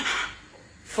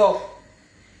for.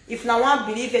 If now one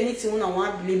believe anything, no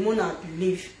one believe, no one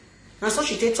believe. Now so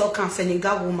she take talk and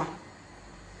Senegal woman.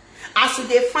 As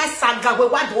they find saga, we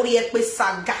what do you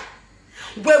saga?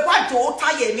 We what do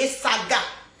tie me saga?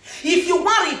 If you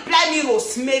want reply me,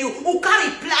 Rosemary, who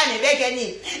can reply me again?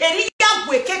 Elia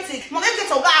Weketi, Monica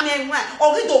Toga,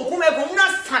 or we don't go na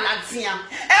saladia.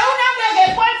 Una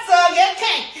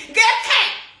get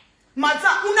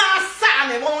Madam, una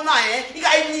same, wona you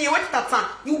got any what that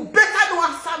you better don't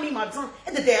answer me, madam.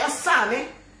 And the day answer me.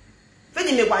 When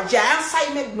me waja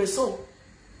answer me so.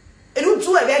 E do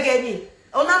do e again.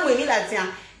 Ona mo mi like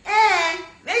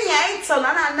Then ya eat on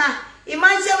na.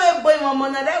 Imagine we boy mama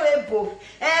na we bo.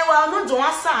 Well no do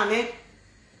asane.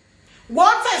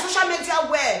 What is social media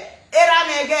where era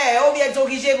mege obi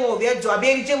edogije go obi edo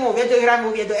aberi mo obi edo era mo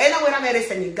obi edo ena we ra mere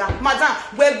seniga. Madam,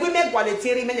 we gwi me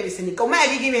gwaletieri me ne seniga. O ma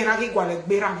gi me ra gi gwale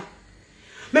gbera me.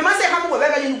 Me ma se ha mo we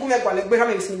be ni gume gwale gbera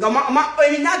me seniga. Ma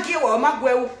emi na gi wo ma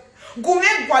gwewu.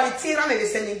 Gume gwaletieri me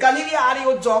seniga ni bi ari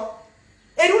ojo.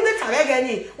 Eru de tarege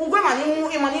ni ugwe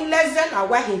mani lezen na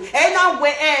wahi na we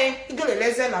igele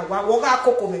lezen na wa wo ga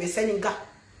koko me seninga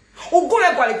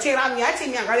ugwe gwalitera mi ati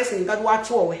mi agale seninga do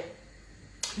atu owe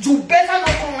you better not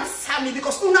come asami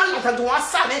because una lata do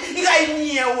asami iga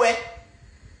inyewe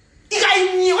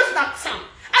that sound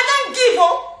I don't give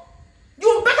up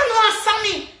you better not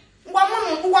asami ngwa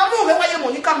mo we waye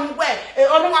monika ngwe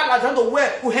onu lata do we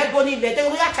u hebo ni le de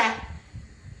o yata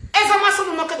Ezo maso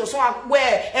no ke do so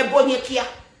where ebonye kia.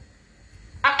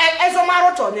 Ezo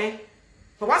maroto ne.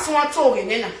 Waso wa to ge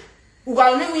ne na.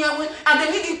 Uga oni wi awe and the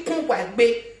nigi kun gba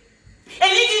gbe.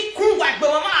 Enigi kun gba gbe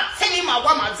wa ma teni ma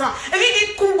wa ma zan.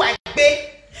 Enigi kun gba gbe.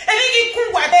 Enigi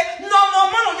kun gba gbe no no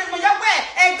no ya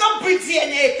we don't breathe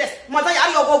DNA test. Mata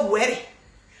ya yo go were.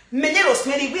 Menye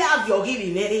rosemary we have your give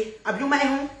mere. Abi ma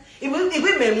ho.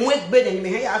 Iwe me mu egbe de me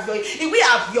he avyo iwe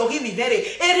avyo gi very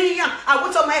eriyan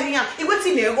awoto ma eriyan iwe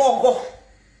ti me gogo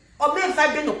o me fa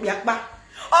be no piapa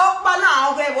o pa na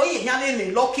o ge wo yin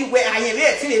le lucky we ayen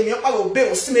we ti le mi pa wo be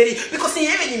o smeri because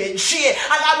yin me ni me jie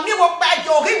ala mi wo pa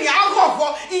jo gi mi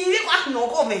agogo yin wa no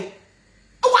go me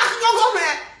o wa no go me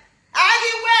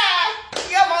ari we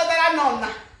ye mo dara nonna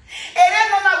ere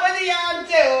nonna we ni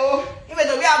ante o ibe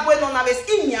do bi agbo nonna be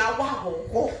skinya wa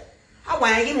gogo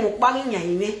awa yin mo pa ni yan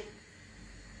ime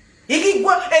Iki go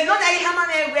no na hama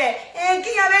na ewe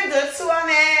ki ya be do so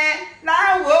me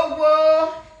na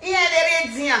wo iya de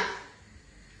redia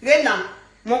gena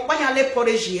mo panya le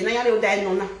poreji na ya le oda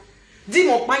no na di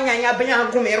mo panya ya be ya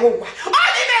gumere ogwa o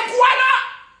di me kuana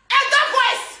e the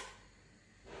voice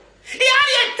ya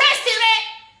ye testire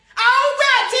au be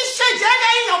ti sheje na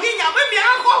yin ogi nya be mi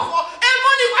akoko e mo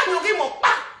ni wa no gi mo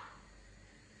pa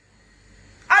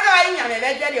ala yin ya me le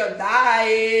je o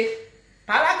dai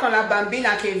Para con la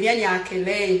bambina che viene anche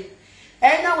lei.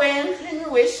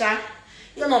 Anyway, Sha,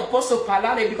 io non posso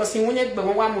parlare because in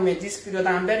one moment this period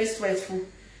I'm very stressful.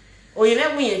 O you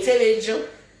never win teleggio.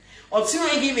 O tu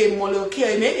non give molo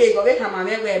che me go vecchia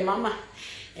mamma.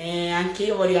 Anche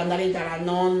io voglio andare dalla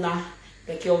nonna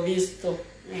perché ho visto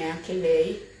anche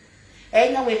lei.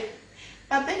 Anyway,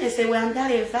 va bene se vuoi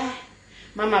andare vai.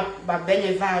 Mamma va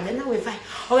bene vai, anyway vai.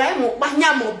 Ora mo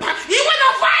bagniamo ba. Io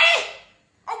non fai!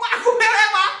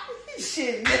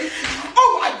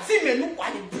 Oh, I see me look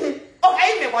what it boom. Oh,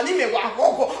 I me what me wa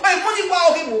go. I money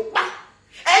wa him pa.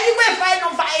 Anywhere fight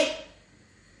on fire.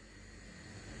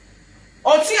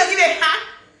 Oh, see you ha.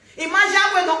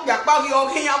 Imagine when no ya pa yo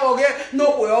kin ya bo ge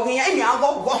no ko yo kin ya mi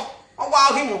ago go. Oh,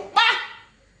 wa him pa.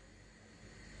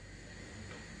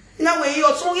 Na we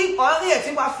yo so gi o ge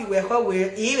ti wa fi we ko we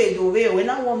ire do we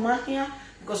na wo ma here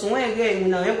because when we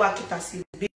na we wa kitasi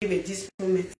be this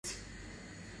moment.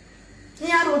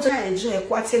 Nyaro ja enjoy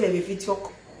kwate me be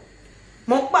fitioko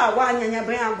mo pa wa anyanya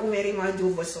ben agumeri ma do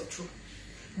voice of true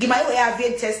gima we have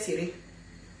testire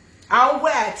awu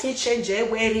we ati change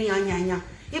we ri anyanya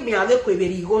ibi ave ko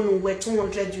eberi go nu we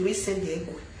 200 you send the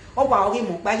ego o wa ogi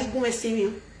mo pa gigun e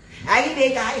simi ari le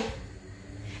guy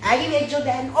ari le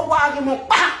jodan o wa ogi mo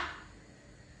pa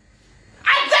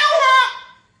adewo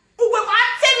ugbe wa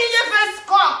temi ye first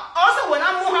call also when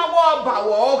am ha wo ba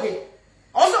wo ogi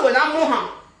also when am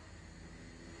ha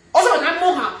also na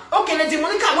moha okay na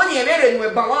Monica when youere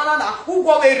nwe ba wana na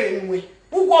ugwo were nwe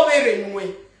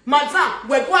madam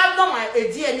we go do my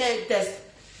DNA test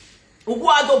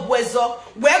ugwo ado buezo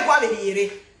we gwa be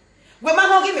yire we ma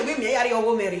no gi me we yari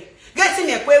ogo meri get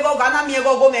me kwe go na me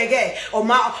go mege o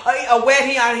ma we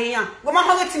hiya we ma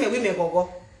ho get me we me go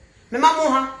me ma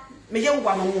moha me je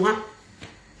ugwa no moha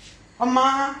o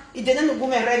ma ide na go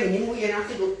me re ni mu ye na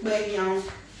ti do pe yan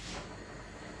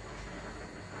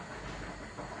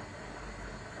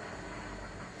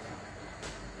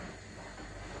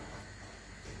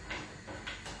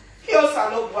I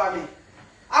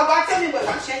will tell you what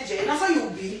I change it. That's how you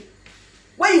be.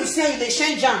 When you say they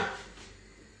change them,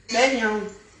 then you.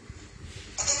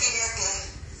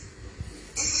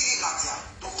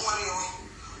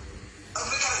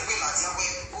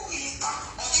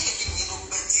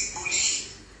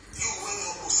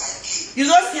 You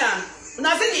don't see,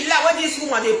 now say the lie what this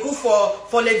woman they put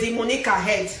for Lady Monica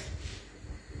head.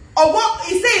 Or what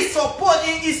he say is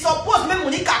supposed make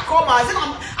Monica come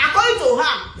out. According to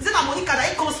her, is it not Monica that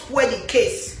he can spoil the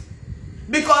case?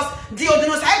 Because the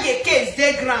ordinance I get case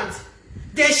they grant.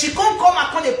 Then she can't come and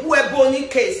call the poor Ebony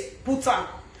case. Put her.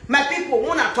 My people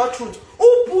wanna talk truth.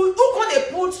 Who can they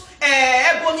put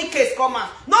Ebony case come out?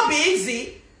 Not be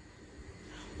easy.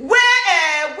 Where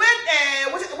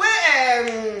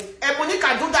Ebony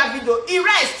can do that video, he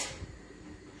rest.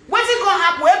 What's it gonna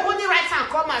happen? Ebony writes and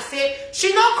come and say,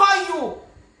 she not call you.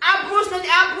 Bruce,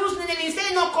 he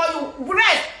say not call you.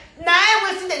 Rest. Now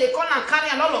everything that they call and carry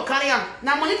and all carry on.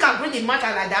 Now Monica bring the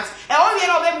matter like that. And all we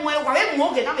know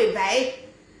more than a buy.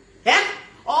 Eh?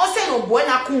 Also no boy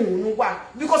na kunu wa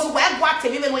because we gwa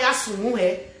temi me no ya sunu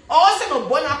he. Also no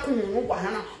boy na kunu wa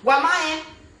na. Wa mae.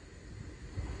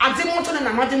 Ade moto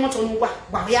na made moto no wa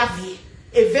ya vie.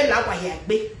 Eve la wa ya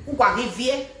gbe. Wa ri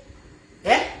vie.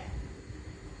 Eh?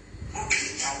 Okay,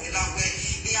 now we na we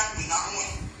ya gbe na mo.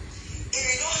 If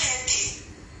you don't help me,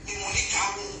 the money can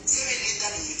go. Say we need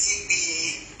that you take me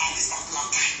at this particular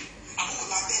time. I'm going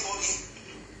to pay money.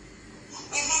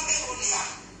 We ma pay money.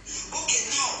 Okay,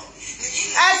 now.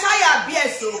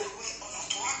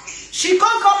 She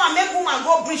can't come and make woman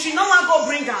go bring. She no want go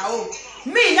bring her home.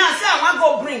 Me now say I want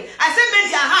go bring. I say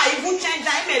maybe I even change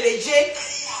her MLJ.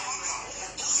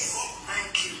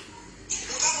 Thank you.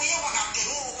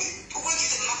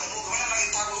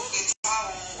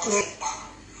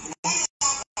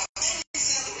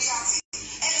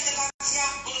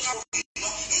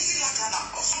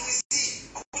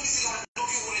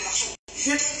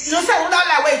 You say who that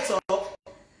like wait talk?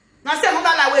 Now say who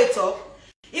that like wait talk?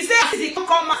 He say he come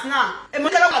out now. And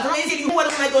Monica don't easy you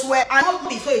want to make those where I not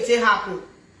before it happen.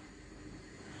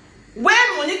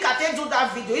 When Monica take do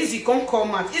that video, easy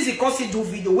come out, easy come see do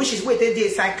video, which is wait a day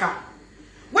cycle.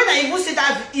 When I even see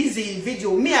that easy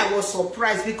video, me I was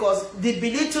surprised because the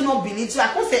believe to not believe to. I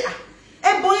can't say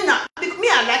Ebony na me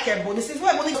I like Ebony. Since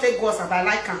when Ebony say gossip, I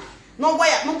like her. No boy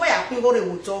I can go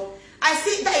to talk. I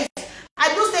see that is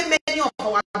I do say many of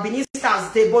our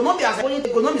ministers they but not be as Ebony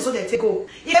they go not be so they take go.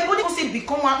 If Ebony say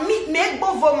become one me make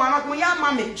both of one not my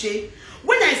mama J.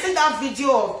 When I see that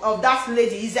video of that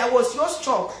lady, I was just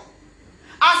shocked.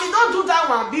 As he don't do that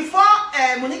one before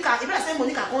Monica, if I say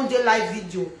Monica on the live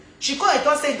video, she call it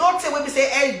say don't say when we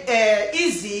say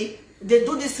easy, they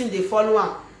do this thing they follow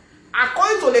her.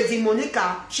 According to Lady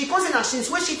Monica, she calls in since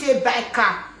when she take buy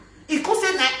car. He calls say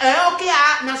okay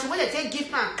now so when they take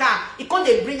gift and car, he can't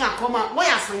they bring her come out. What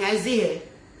you saying is here?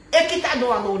 Ekita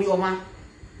do an only woman.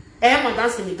 Madam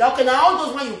Senegal. Okay, now all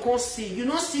those one you can't see, you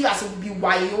don't see as it be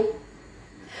wild.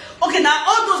 Okay, now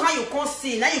all those one you can't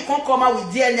see, now you can't come out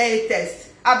with DNA test.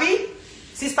 Abi,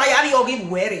 sister Yari Ogi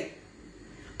wearing.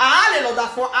 Ale lo da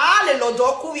fon, ale lo do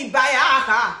ku we buy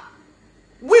aha.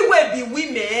 We will be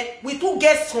women, we do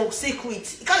get some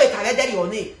secret. You can't let her your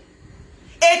name.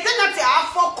 E tena te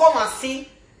afo come and see.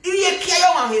 Iye kia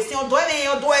yo wan he se on do e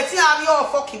yo do e ti ari o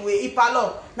fucking we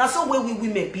ipalo. Na so we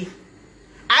women be.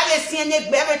 I see any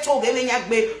baby told them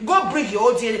go bring your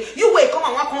old DNA. You will come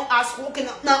and come ask okay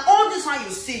now all this one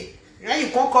you see. Now you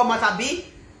can't come out Abi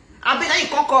now you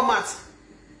can't come out.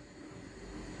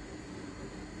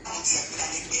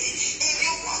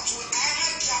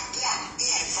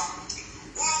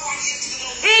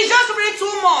 It's just really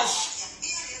too much.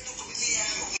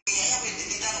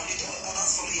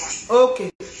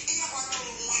 Okay.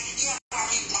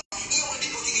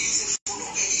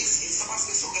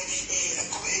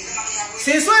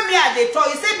 Since when me at the talk,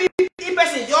 he say be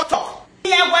person just talk.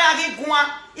 He ain't going to get one.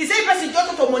 He say person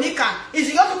just to Monica. Is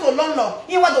he just to London?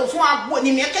 He was those one.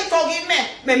 Ni me can talk him me.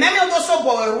 Me do so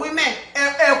boy women.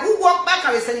 Who walk back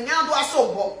and saying now do a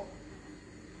so boy.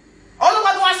 All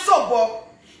over do a so boy.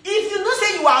 If you don't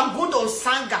say you are good on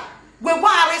Sanga, we want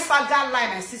to raise Sanga line,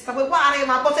 my sister. We want to raise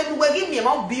my but we give me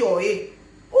about BOA.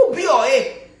 Who BOA?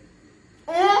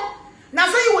 Now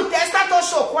so you will test that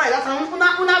show quite that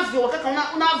una view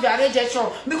rejection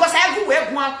because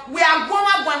everywhere we are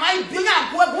going my bill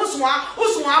go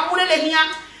uswa murele here.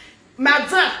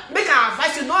 Madam, make an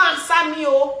advice you don't answer me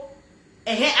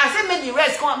I say make the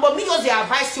rest come but me just the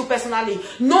advice you personally.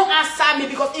 No answer me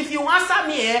because if you answer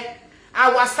me I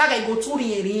will start I go to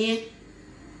the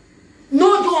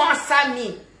no don't answer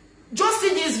me. Just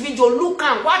see this video, look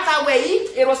and what I wear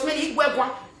it was made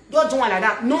one. Don't do like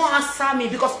that. No answer me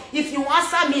because if you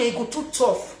answer me, it go too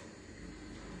tough.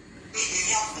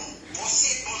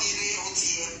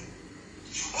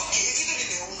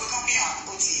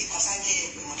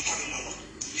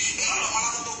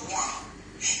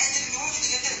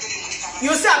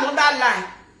 You say another line.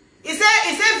 He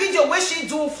say video where she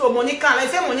do from Monica. I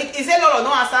say Monica. He say Lolo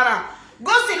no answer her.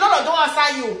 Go see Lolo don't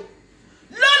answer you.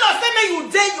 Lolo say me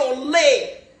you dare your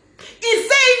lay. He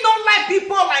say he don't like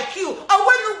people like you. And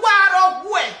when you go out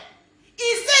of way, he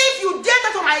say if you dare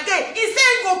that on my gate, he say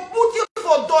he go put you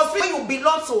for those where you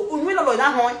belong to. Unwi no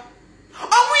na hon.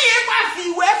 Owu ye pa fi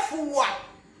we fuwa.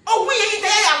 Owu ye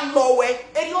ide ya lowe.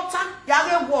 Eriota ya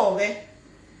re wo we.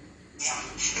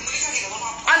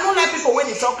 I don't like people when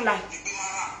they talk like.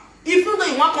 If you know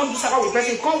you want to do saga with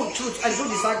person, come with truth and do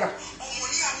the saga.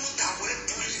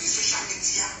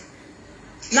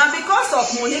 Now because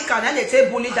of Monica, then they say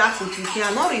bully that food. You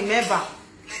cannot remember.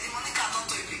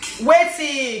 Wait.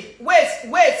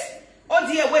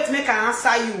 Oh dear, wait, make I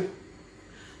answer you.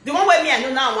 The one where me I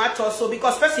know now what also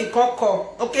because person can't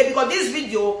call. Okay, because this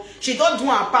video, she don't do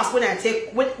her pass when I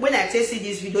take see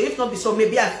this video. If not be so,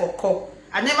 maybe I for call.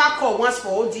 I never call once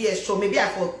for ODS, so maybe I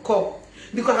for call.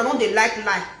 Because I know they like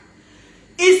lie.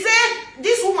 He said,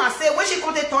 this woman said, when she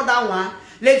can't tell that one,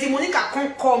 Lady Monica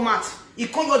can't come out. He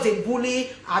can't use the bully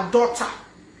her daughter.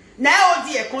 Now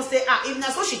ODS can say, if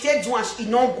that's what she tell do and she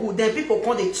not good, then people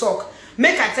can't talk.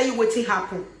 Make I tell you what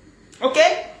happened.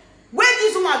 Okay? When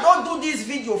this woman don't do this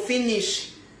video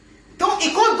finish, he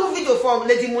can't do video for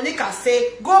Lady Monica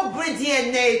say, go bring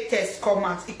DNA test come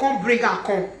out. He can't bring her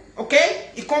come.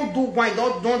 Okay? He can't do one,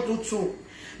 don't do two.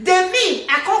 They mean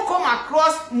I can't come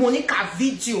across Monica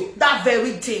video that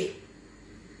very day.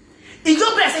 He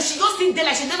go back and say she just think there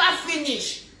like she never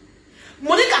finish.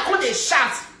 Monica can't they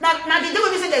shout. Now the day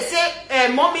when they say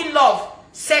mommy love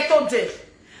settle there.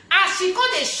 As she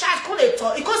can't they shout, can't they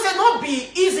talk. It can't say not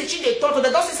be easy. She they talk to the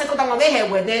doesn't settle down where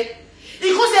her were there. It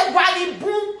can't say why the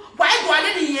boom, why do I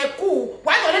let the year cool?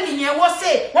 Why do I let the year what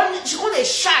say? When she can't they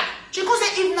shout. She can't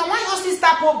say if now one your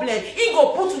sister problem, he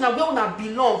go put una where una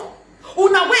belong.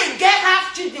 Una way get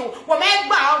half children. What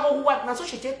now? So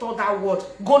she take all that word.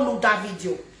 Go look that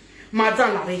video.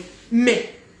 Madam Larry, me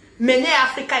ne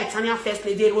Africa Italian first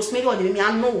lady Rosemary on me.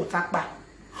 I know what akba.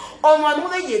 O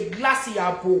man ye glass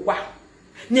ya bowa.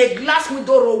 Ne glass with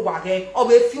doro wage.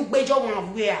 Or a few bejo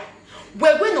one where.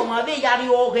 We no ma be yari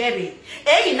o here.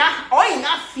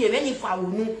 Ina fear any for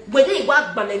unu. We dey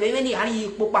work balele any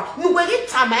ari popa. Nu we get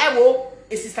tamaewo.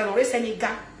 E sister no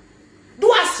reseniga.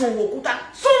 Do a son wokuta.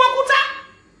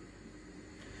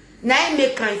 Now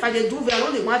if I do very,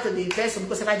 I don't want to invest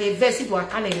because if I invest it,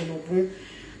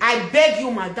 I beg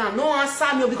you, madam, no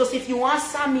answer me because if you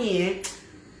answer me,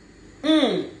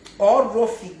 or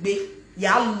rough be,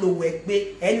 ya low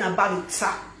be, and about it,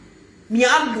 me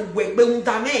am low be,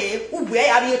 undame, who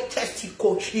wear a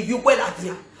testicle if you wear that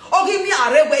here. Or give me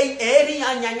a railway,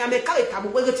 and me carry tabu,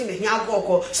 we're getting a young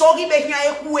walker, so give me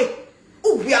a way.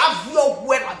 Who we have your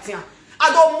wear at here.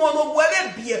 I don't want to wear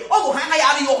a beer, or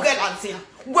hang your head at here.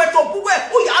 Where to put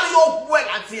who are your well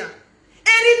at here?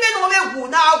 Any men on who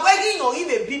now wedding or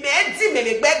even be made,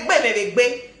 Zimmy,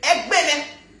 baby, egg.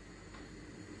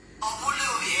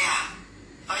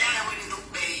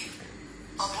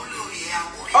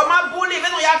 Oh, my bully,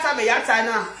 even on Yata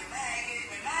now.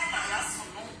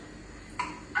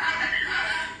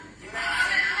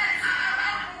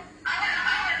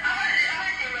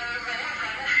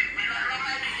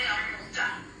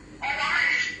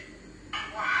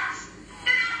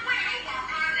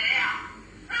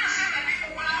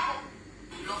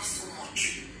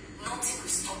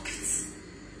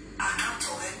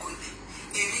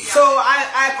 So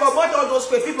I promote all those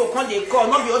people come they call,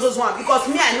 not be all those ones because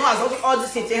me I know as all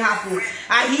this thing happen.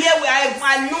 I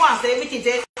know as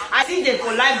everything I see them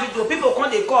for live video. People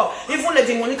come they call. Even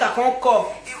Lady Monica can't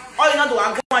call. All you know do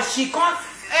I she can't.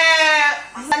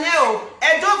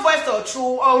 Edo voice or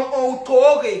true or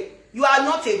Toge. You are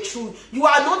not a true. You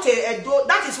are not a Edo.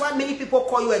 That is why many people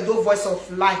call you Edo voice of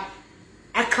life.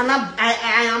 I cannot.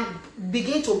 I am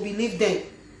beginning to believe them.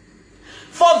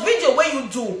 For video where you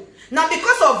do. Now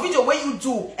because of video where you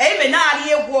do,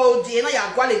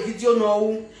 video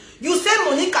no. You say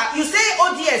Monica, you say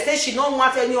ODS say she don't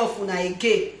want any of una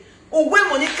again. Or when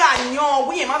Monica nyo,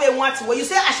 we have want to. You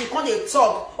say as she can't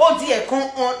talk, ODS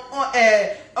come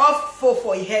off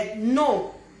for your head.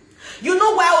 No. You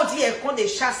know why ODS can't they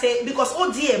say because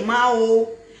ODS mao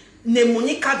ne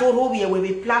Monica doro we will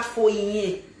be platform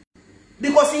in.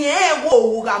 Because in here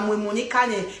wo Monica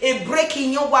ne a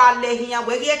breaking your wall here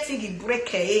where you think it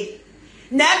break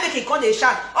Never can call the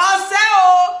shout. I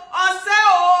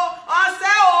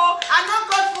not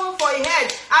got food for your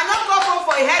head. I not got food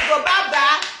for your head. Go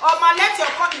back. Or man,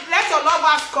 let your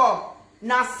lovers come.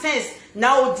 Now sense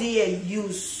now dear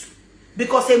use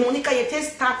because a Monica you take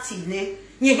starting ne.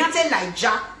 You can't tell like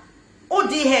Jack. Oh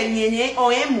dear nye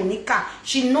or Monica.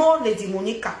 She know Lady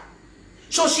Monica.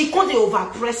 So she can't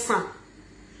overpress her.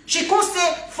 She can't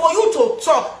say for you to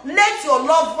talk. Let your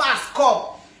lovers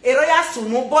come.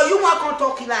 But you want to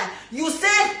talk like you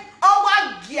say, oh,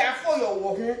 what gear for your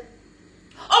woman?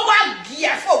 Oh, what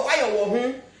gear for why your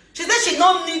woman? She said she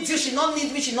don't need you, she don't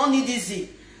need me, she don't need easy.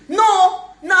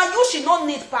 No, now you should not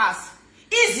need pass.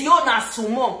 Easy on a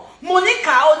sumo. Monica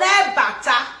on that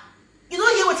bata. You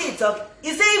don't hear what he talk.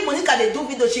 He say Monica they do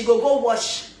video, she go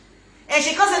watch. And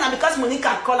she comes in because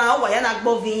Monica call her over and I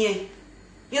go vinye.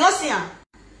 You know see her?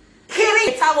 Hearing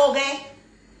it again.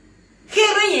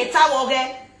 Hearing it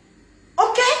again.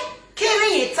 Okay?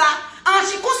 Hearing it. And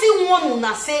she comes in one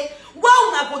una say, why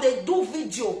una go they do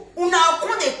video? Una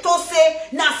go they talk say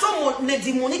na someone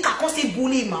lady Monica comes in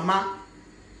bully mama.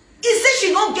 He say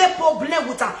she don't get problem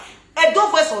with her. E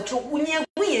don't voice or true. Unye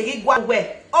gwa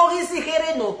where. Or is it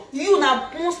here no? You na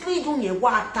mostly do nye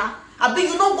water. I bet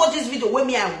you know what this video when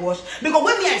me I watch. Because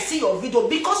when me I see your video,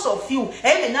 because of you,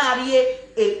 every na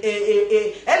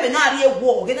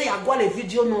war, get ya go a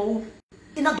video no.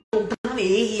 Ina do down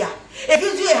here. A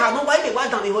video have no why me wa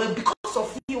down here because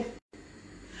of you.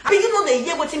 I bet you know the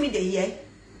year what me the year.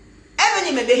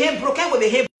 Even me behave broken, we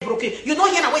behave broken. You know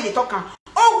here na way they talk.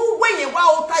 Oh, when you wa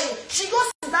outside, she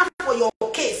goes down for your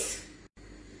case.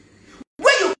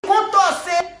 When you come to us,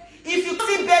 say, if you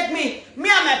can't beg me and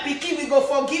my pikin, we go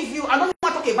forgive you. I don't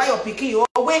want to talk about your pikin.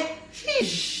 Your way,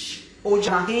 sheesh. Oh,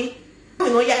 Jahi, you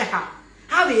know, yeah,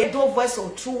 how we do voice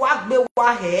or true, what be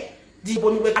wa hair, the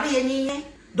bone we carry any,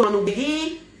 don't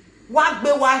be what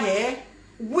be wa hair,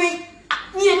 we,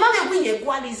 ye man, we ye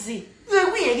quality,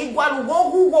 we ye gualu,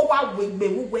 who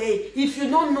with way, if you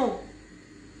don't know.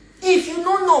 If you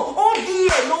don't know, all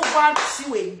the no one see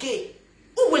you again.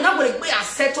 Oh, we're not going to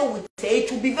settle with it.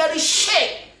 It will be very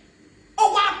shame.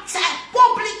 Oh, what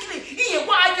publicly?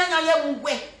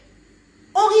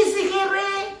 Oh, is it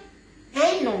here?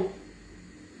 Hey, no.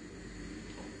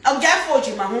 I'll get for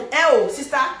you, my oh,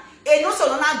 sister. Eh, no, so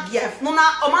not give. No,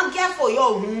 na, man, get for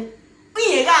you.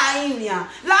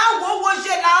 La wo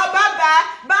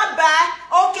bye.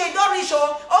 Okay, don't reach.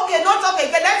 Okay, don't talk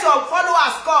again. Let your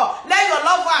followers call. Let your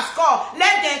lovers call.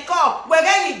 Let them call.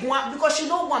 Where you want because she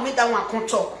don't want me that one can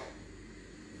talk.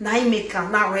 Now I make her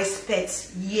now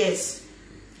respect. Yes.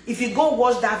 If you go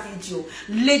watch that video,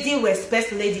 lady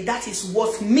respect lady. That is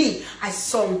what me I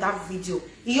saw in that video.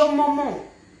 Your momo.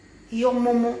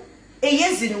 E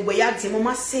yes in way ya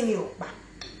mama senior ba.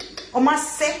 Oma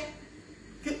say.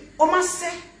 Oma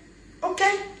say,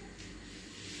 okay.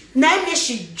 Now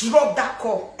she dropped that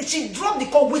call. She dropped the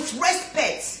call with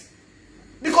respect.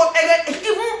 Because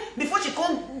even before she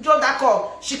can't drop that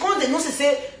call, she can't the nurse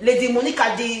say, Lady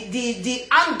Monica, the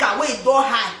anger way do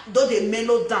high, do the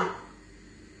mellow down.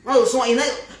 Oh, so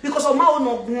because Oma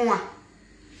no gwa.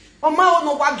 Oma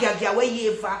no wa gia way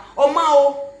yeva.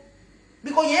 Oma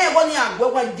because yeah,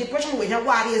 when depression we have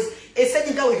worries, a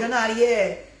setting go with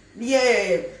yeah.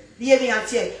 You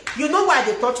know why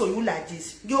they talk to you like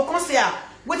this? You can't say,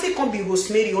 what it can be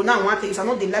Rosemary or now one thing. I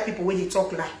know they like people when they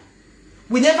talk like.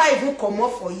 We never even come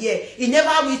up for a year. He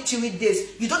never reach you with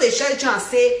this. You don't share it and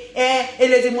say,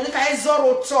 Lady Monica is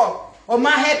zero talk. Or my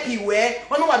happy way.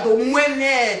 Or no, what do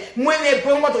mwene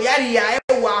bongo to yari ya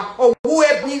ewa. Or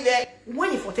whoever be there.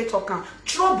 When you for talk,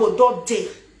 trouble don't day.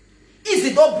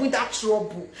 Easy don't bring that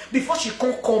trouble before she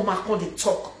can't come back on the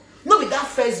talk. Not with that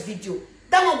first video.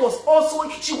 That one was also,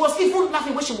 she was even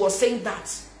laughing when she was saying that.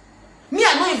 Me,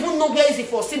 I don't even know where is it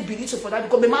for saying believe for that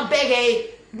because my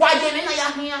beg, why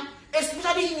they here?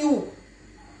 Especially you.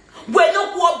 We're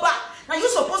not go back. Now you're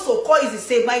supposed to call is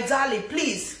say, my darling,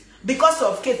 please, because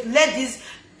of Kate, leave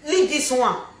this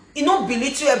one. You don't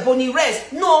believe you a bony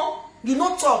rest. No, you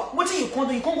not talk. What you can't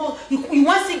do? You can't go. You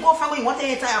want to go far. You want to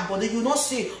enter your body. You not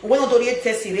see. When you don't read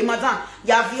test, madam,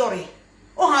 you have your.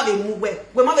 Oh, have a move where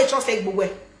we might trust a boy.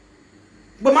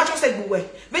 But my trust egg boy.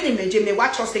 When me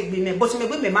watch trust egg me, but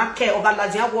me ma care over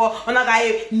Lazia war on a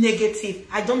guy negative.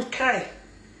 I don't care.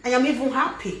 I am even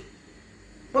happy.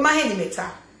 But my head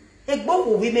matter. Egg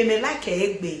boy we me like a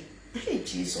egg bay. Hey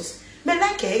Jesus, me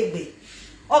like a egg bay.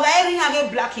 Or I ring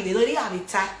again black in the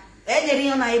reality. Any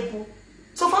on I boo.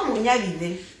 So far, Munya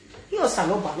Vine. You are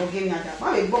Saloba, no game at that.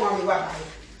 My bomb will buy.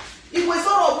 If we saw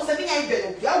all the thing I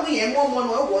bet, we have more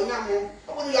one yamo.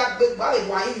 Oh, you have big valley,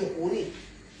 why you pony?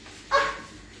 Ah.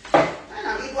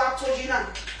 I told you now.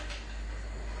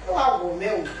 Oh, I will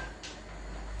mail.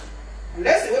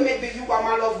 Unless we may be you are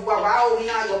my love, wow, we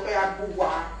are your pair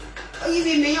boudoir. Or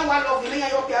even me, I love you,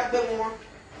 your pair bemoir.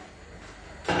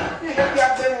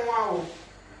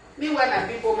 Meanwhile,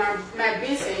 people, my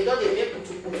being saying, don't they make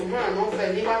to put on and off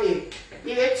and anyway,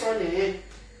 you let on it.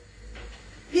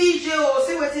 PJ,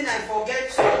 say what I forget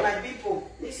my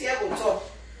people. This year will talk.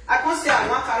 I can't say I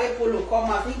want carry polo come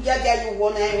out. You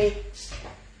want me.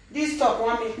 This talk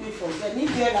won't make me forget. Need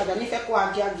you like an if I go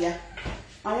again.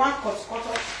 I want cut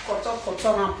up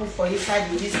and put for inside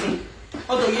this thing.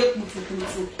 Although you put.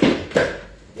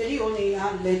 You only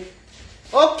have leg.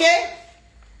 Okay.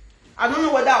 I don't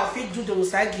know whether I'll fit do the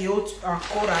Osagie and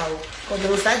Cora or the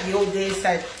Osagie day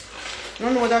side. I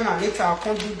don't know whether now later I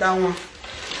can't do that one.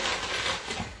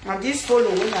 And this follow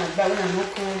when I buy when I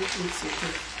not come with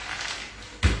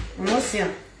it. I'm not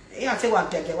seeing. I tell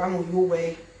what get one of you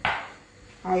way.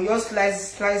 I'll just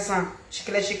slice and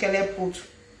shikele put.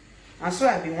 And so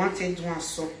I be wanted one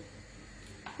so.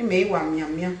 It may want me.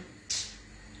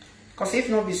 Because if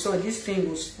not be so, this thing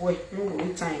will spoil. No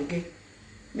go time again.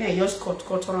 Me I just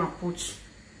cut and put.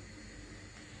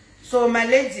 So my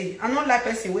lady, I don't like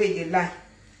person way they lie.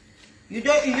 You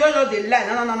don't know they lie.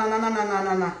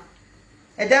 No.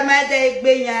 And then my day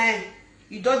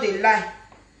you don't they lie.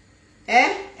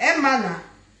 Mana.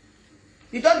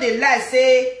 You don't they lie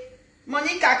say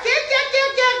Monica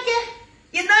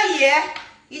you know here.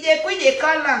 You dey quit the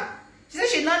color. She said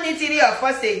she not need 3 or 4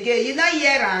 again. You know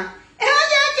here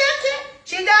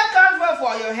she don't cover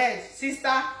for your head,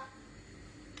 sister.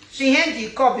 She hand the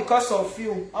cup because of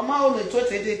you. I'm only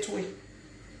 20.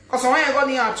 Because when you go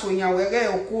near to you, we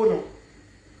get a corner.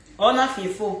 Or nothing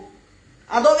for.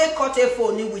 I don't cut a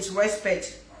phone with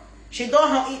respect. She don't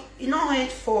have, you know, her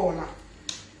for now.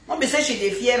 Not be say she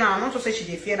dey fear now. Not to say she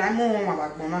dey fear. I'm more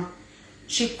about Bona.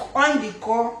 She on the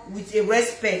call with a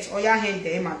respect. Or your hand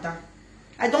there, madam.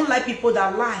 I don't like people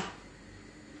that lie.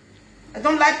 I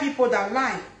don't like people that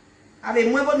lie. I be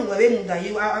more than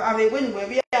you. I be when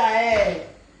we are.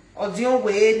 Or Dion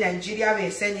way Nigeria we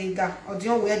sending ga. Or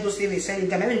Dion way those we sending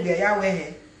ga. Maybe we are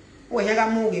where. We here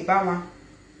got more Bama.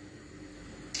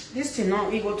 This thing now,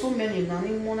 we got too many now.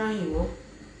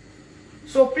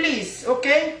 So please,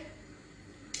 okay.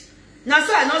 Now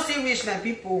so I not see rich my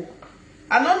people.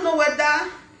 I don't know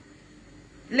whether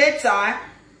later I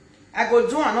go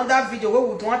do another video where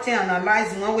we want to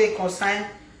analyze one way concern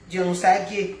Dion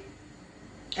Osagie.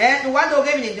 What do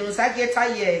give me Dion Osagie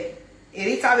tie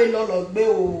Erita we lolo gbe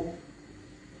o.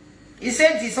 He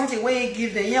said this something where he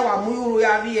give them here wa muyu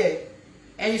royal here.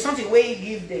 And it's something where he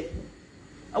give them.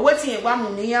 I'm waiting a one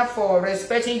money for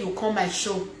respecting you come my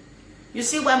show. You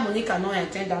see why Monica not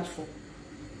attend that for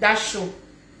that show.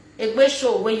 A great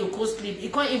show when you go sleep.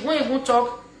 It won't even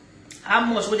talk how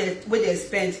much would they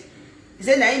spend. He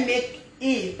said that he make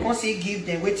he once he give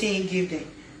them, waiting he give them.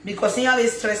 Because he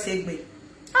always stress egg.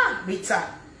 Rita.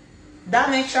 That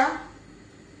makes sure.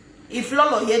 If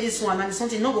Lolo hear this one and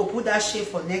something, no go put that shit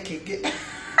for neck again.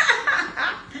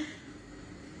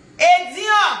 Hey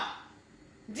Dion!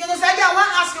 Dion Osagie, I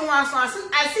want to ask you one song.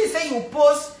 I see say you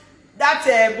post that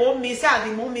mommy say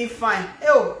the mommy fine.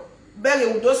 Oh,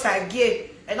 Berry would Osagie.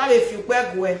 And now if you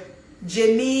go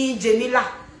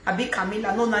Jamila, I be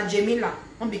Camila. No, not Jamila.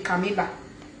 Don't be Camila.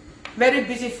 Very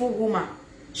beautiful woman.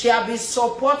 She has been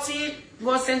supporting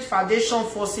Godsend Foundation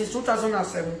for since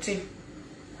 2017.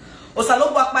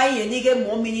 Osalo bakpa ye nige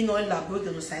mo mini no la bro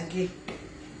Dion Osagie.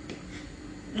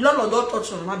 Lolo don't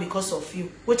touch on because of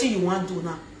you. What do you want to do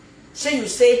now? Say you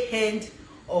say hand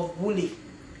of bully.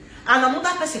 And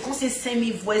another person can say send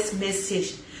me voice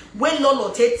message. When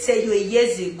Lolo tell you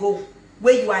years ago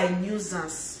where you are a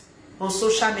nuisance on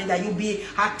social media, you be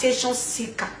attention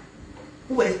seeker.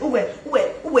 Who attention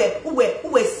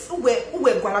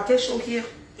here?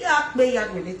 Yeah, me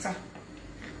ya later.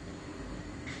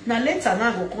 Now later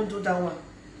now go come do that one.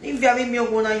 If you have me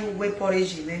wanna you way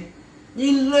porridge me.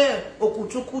 Ni le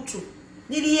okutukutu.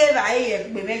 Ni liye ba ye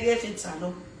gbe me get in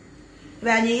salon.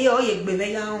 Ba ni o ye gbe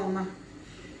me ya on.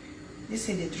 This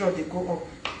in the draw they go up.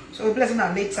 So we bless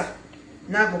now later.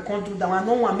 Now go come do that one.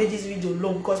 No one made this video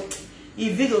long because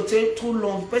if video take too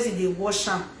long, person they watch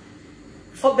am.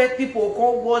 For bad people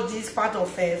come watch this part of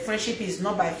friendship is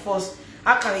not by force.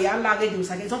 How can you allow them to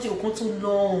something will come too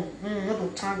long? Not to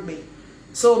thank me.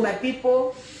 So my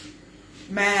people,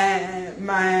 my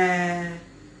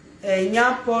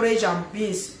yam porridge and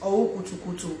beans or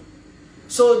kutu.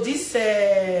 So this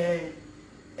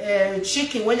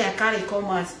chicken when I carry come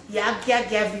out, ya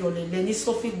give you the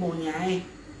Sophie Bonia.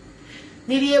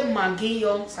 Nirie magi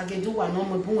yo sagedu wa no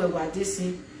mo bunwe wa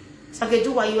desi.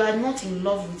 Sagedu wa you are not in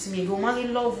love with me. You only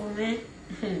love me.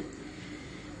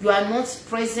 You are not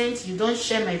present. You don't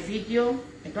share my video.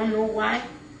 I don't know why.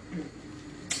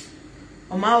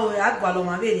 Oma o agwa lo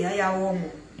ma be ni aya wo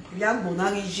mo. Ya gbo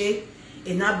na rije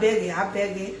e na bere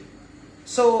abere.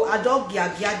 So I don't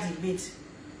gia debate.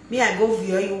 Me I go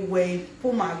view you way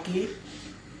put magi.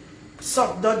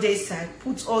 Suck that day side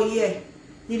put all here.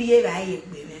 Nirie ra ye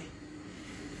gbe me.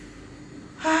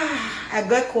 I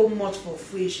got cold much for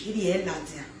fish. It is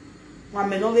Italia. One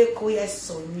may not be cold as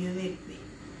so near me.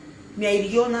 Me, I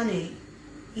don't know.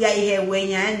 Ya here when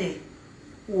you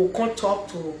will come talk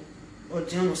to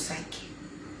Dion Osagie.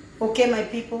 Okay, my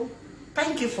people.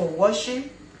 Thank you for watching.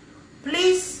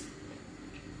 Please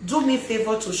Do me a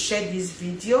favor to share this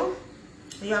video.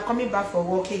 You are coming back for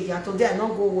work again. Today I not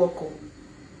go work.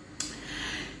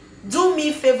 Do me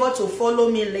a favor to follow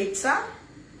me later.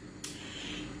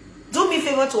 Do me a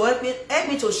favor to help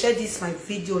me to share this my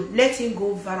video. Let it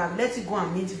go viral. Let it go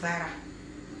and meet viral.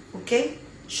 Okay?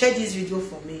 Share this video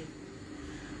for me.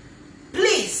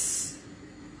 Please.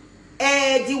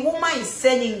 The woman is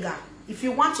sending her. If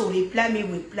you want to reply me,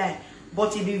 reply.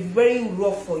 But it will be very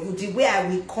rough for you. The way I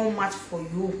will come out for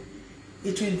you,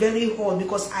 it will be very hard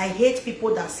because I hate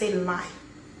people that say lie.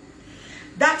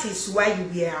 That is why you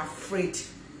were afraid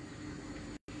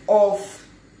of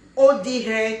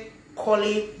ODH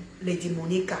calling Lady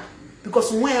Monica.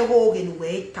 Because when I go in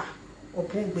waiter or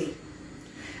Pungbe.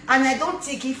 And I don't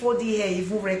think if ODH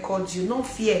even record you, no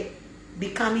fear, be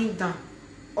coming down.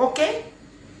 Okay?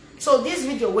 So this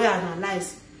video will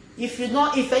analyze. If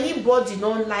anybody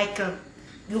don't like her,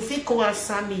 you feel call her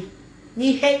Sammy.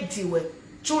 Ni hate the way.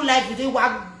 True life you do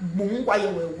what boom while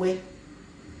you were.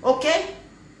 Okay?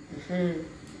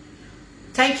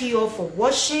 Thank you all for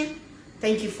watching.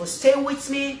 Thank you for staying with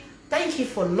me. Thank you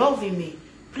for loving me.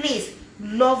 Please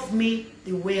love me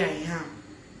the way I am.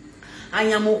 I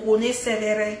am Okone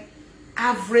Severe,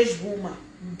 average woman,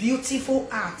 beautiful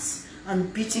arts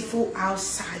and beautiful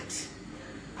outside.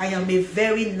 I am a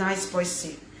very nice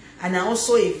person and I'm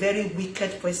also a very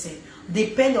wicked person.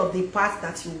 Depend on the part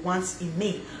that you want in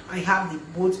me. I have the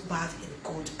both bad and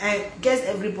good. I guess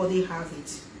everybody have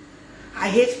it. I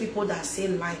hate people that say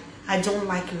lie. I don't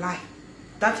like lie.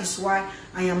 That is why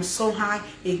I am somehow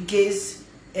against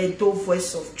a dull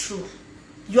voice of truth.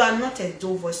 You are not a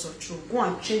dull voice of truth. Go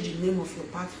and change the name of your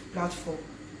platform.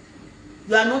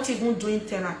 You are not even doing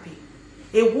therapy.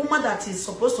 A woman that is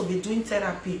supposed to be doing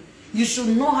therapy, you should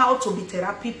know how to be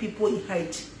therapy people in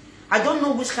head. I don't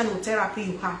know which kind of therapy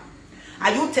you have.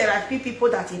 Are you therapy people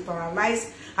that are paralyzed?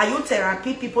 Are you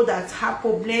therapy people that have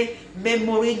problem,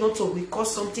 memory, not to recall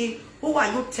something? Who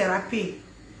are you therapy?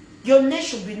 Your name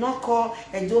should be not called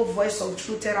a dull voice of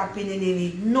truth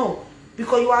therapy. No,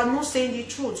 because you are not saying the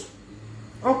truth.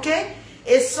 Okay?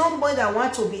 It's somebody that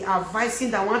wants to be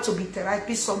advising, that wants to be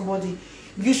therapy somebody.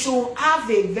 You should have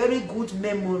a very good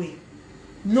memory.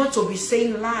 Not to be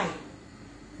saying lie.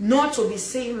 Not to be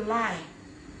saying lie.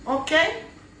 Okay?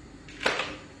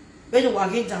 When you are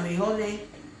getting down,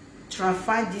 try and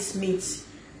find this meat.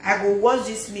 I go watch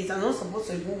this meat. I'm not supposed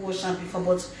to even watch them before,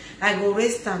 but I go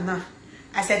raise them now.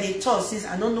 I said they thought since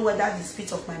I don't know whether the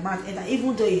spit of my mouth enter,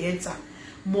 even though it enter,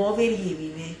 more very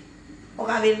heavy.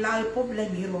 Okay, I will allow a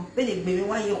problem here. When they baby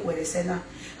why you query sena,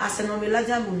 I said no realize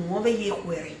I'm more very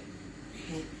query.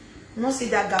 No see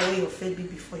that guy where you fed me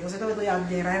before. You said whether you are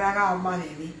there, I am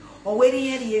money or where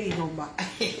you number.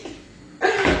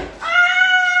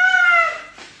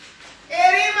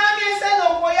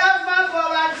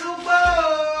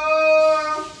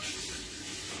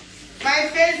 My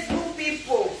Facebook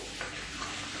people,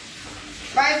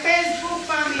 my Facebook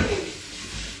family,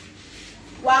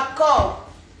 Wako,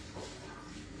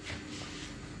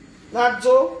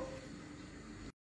 Najo.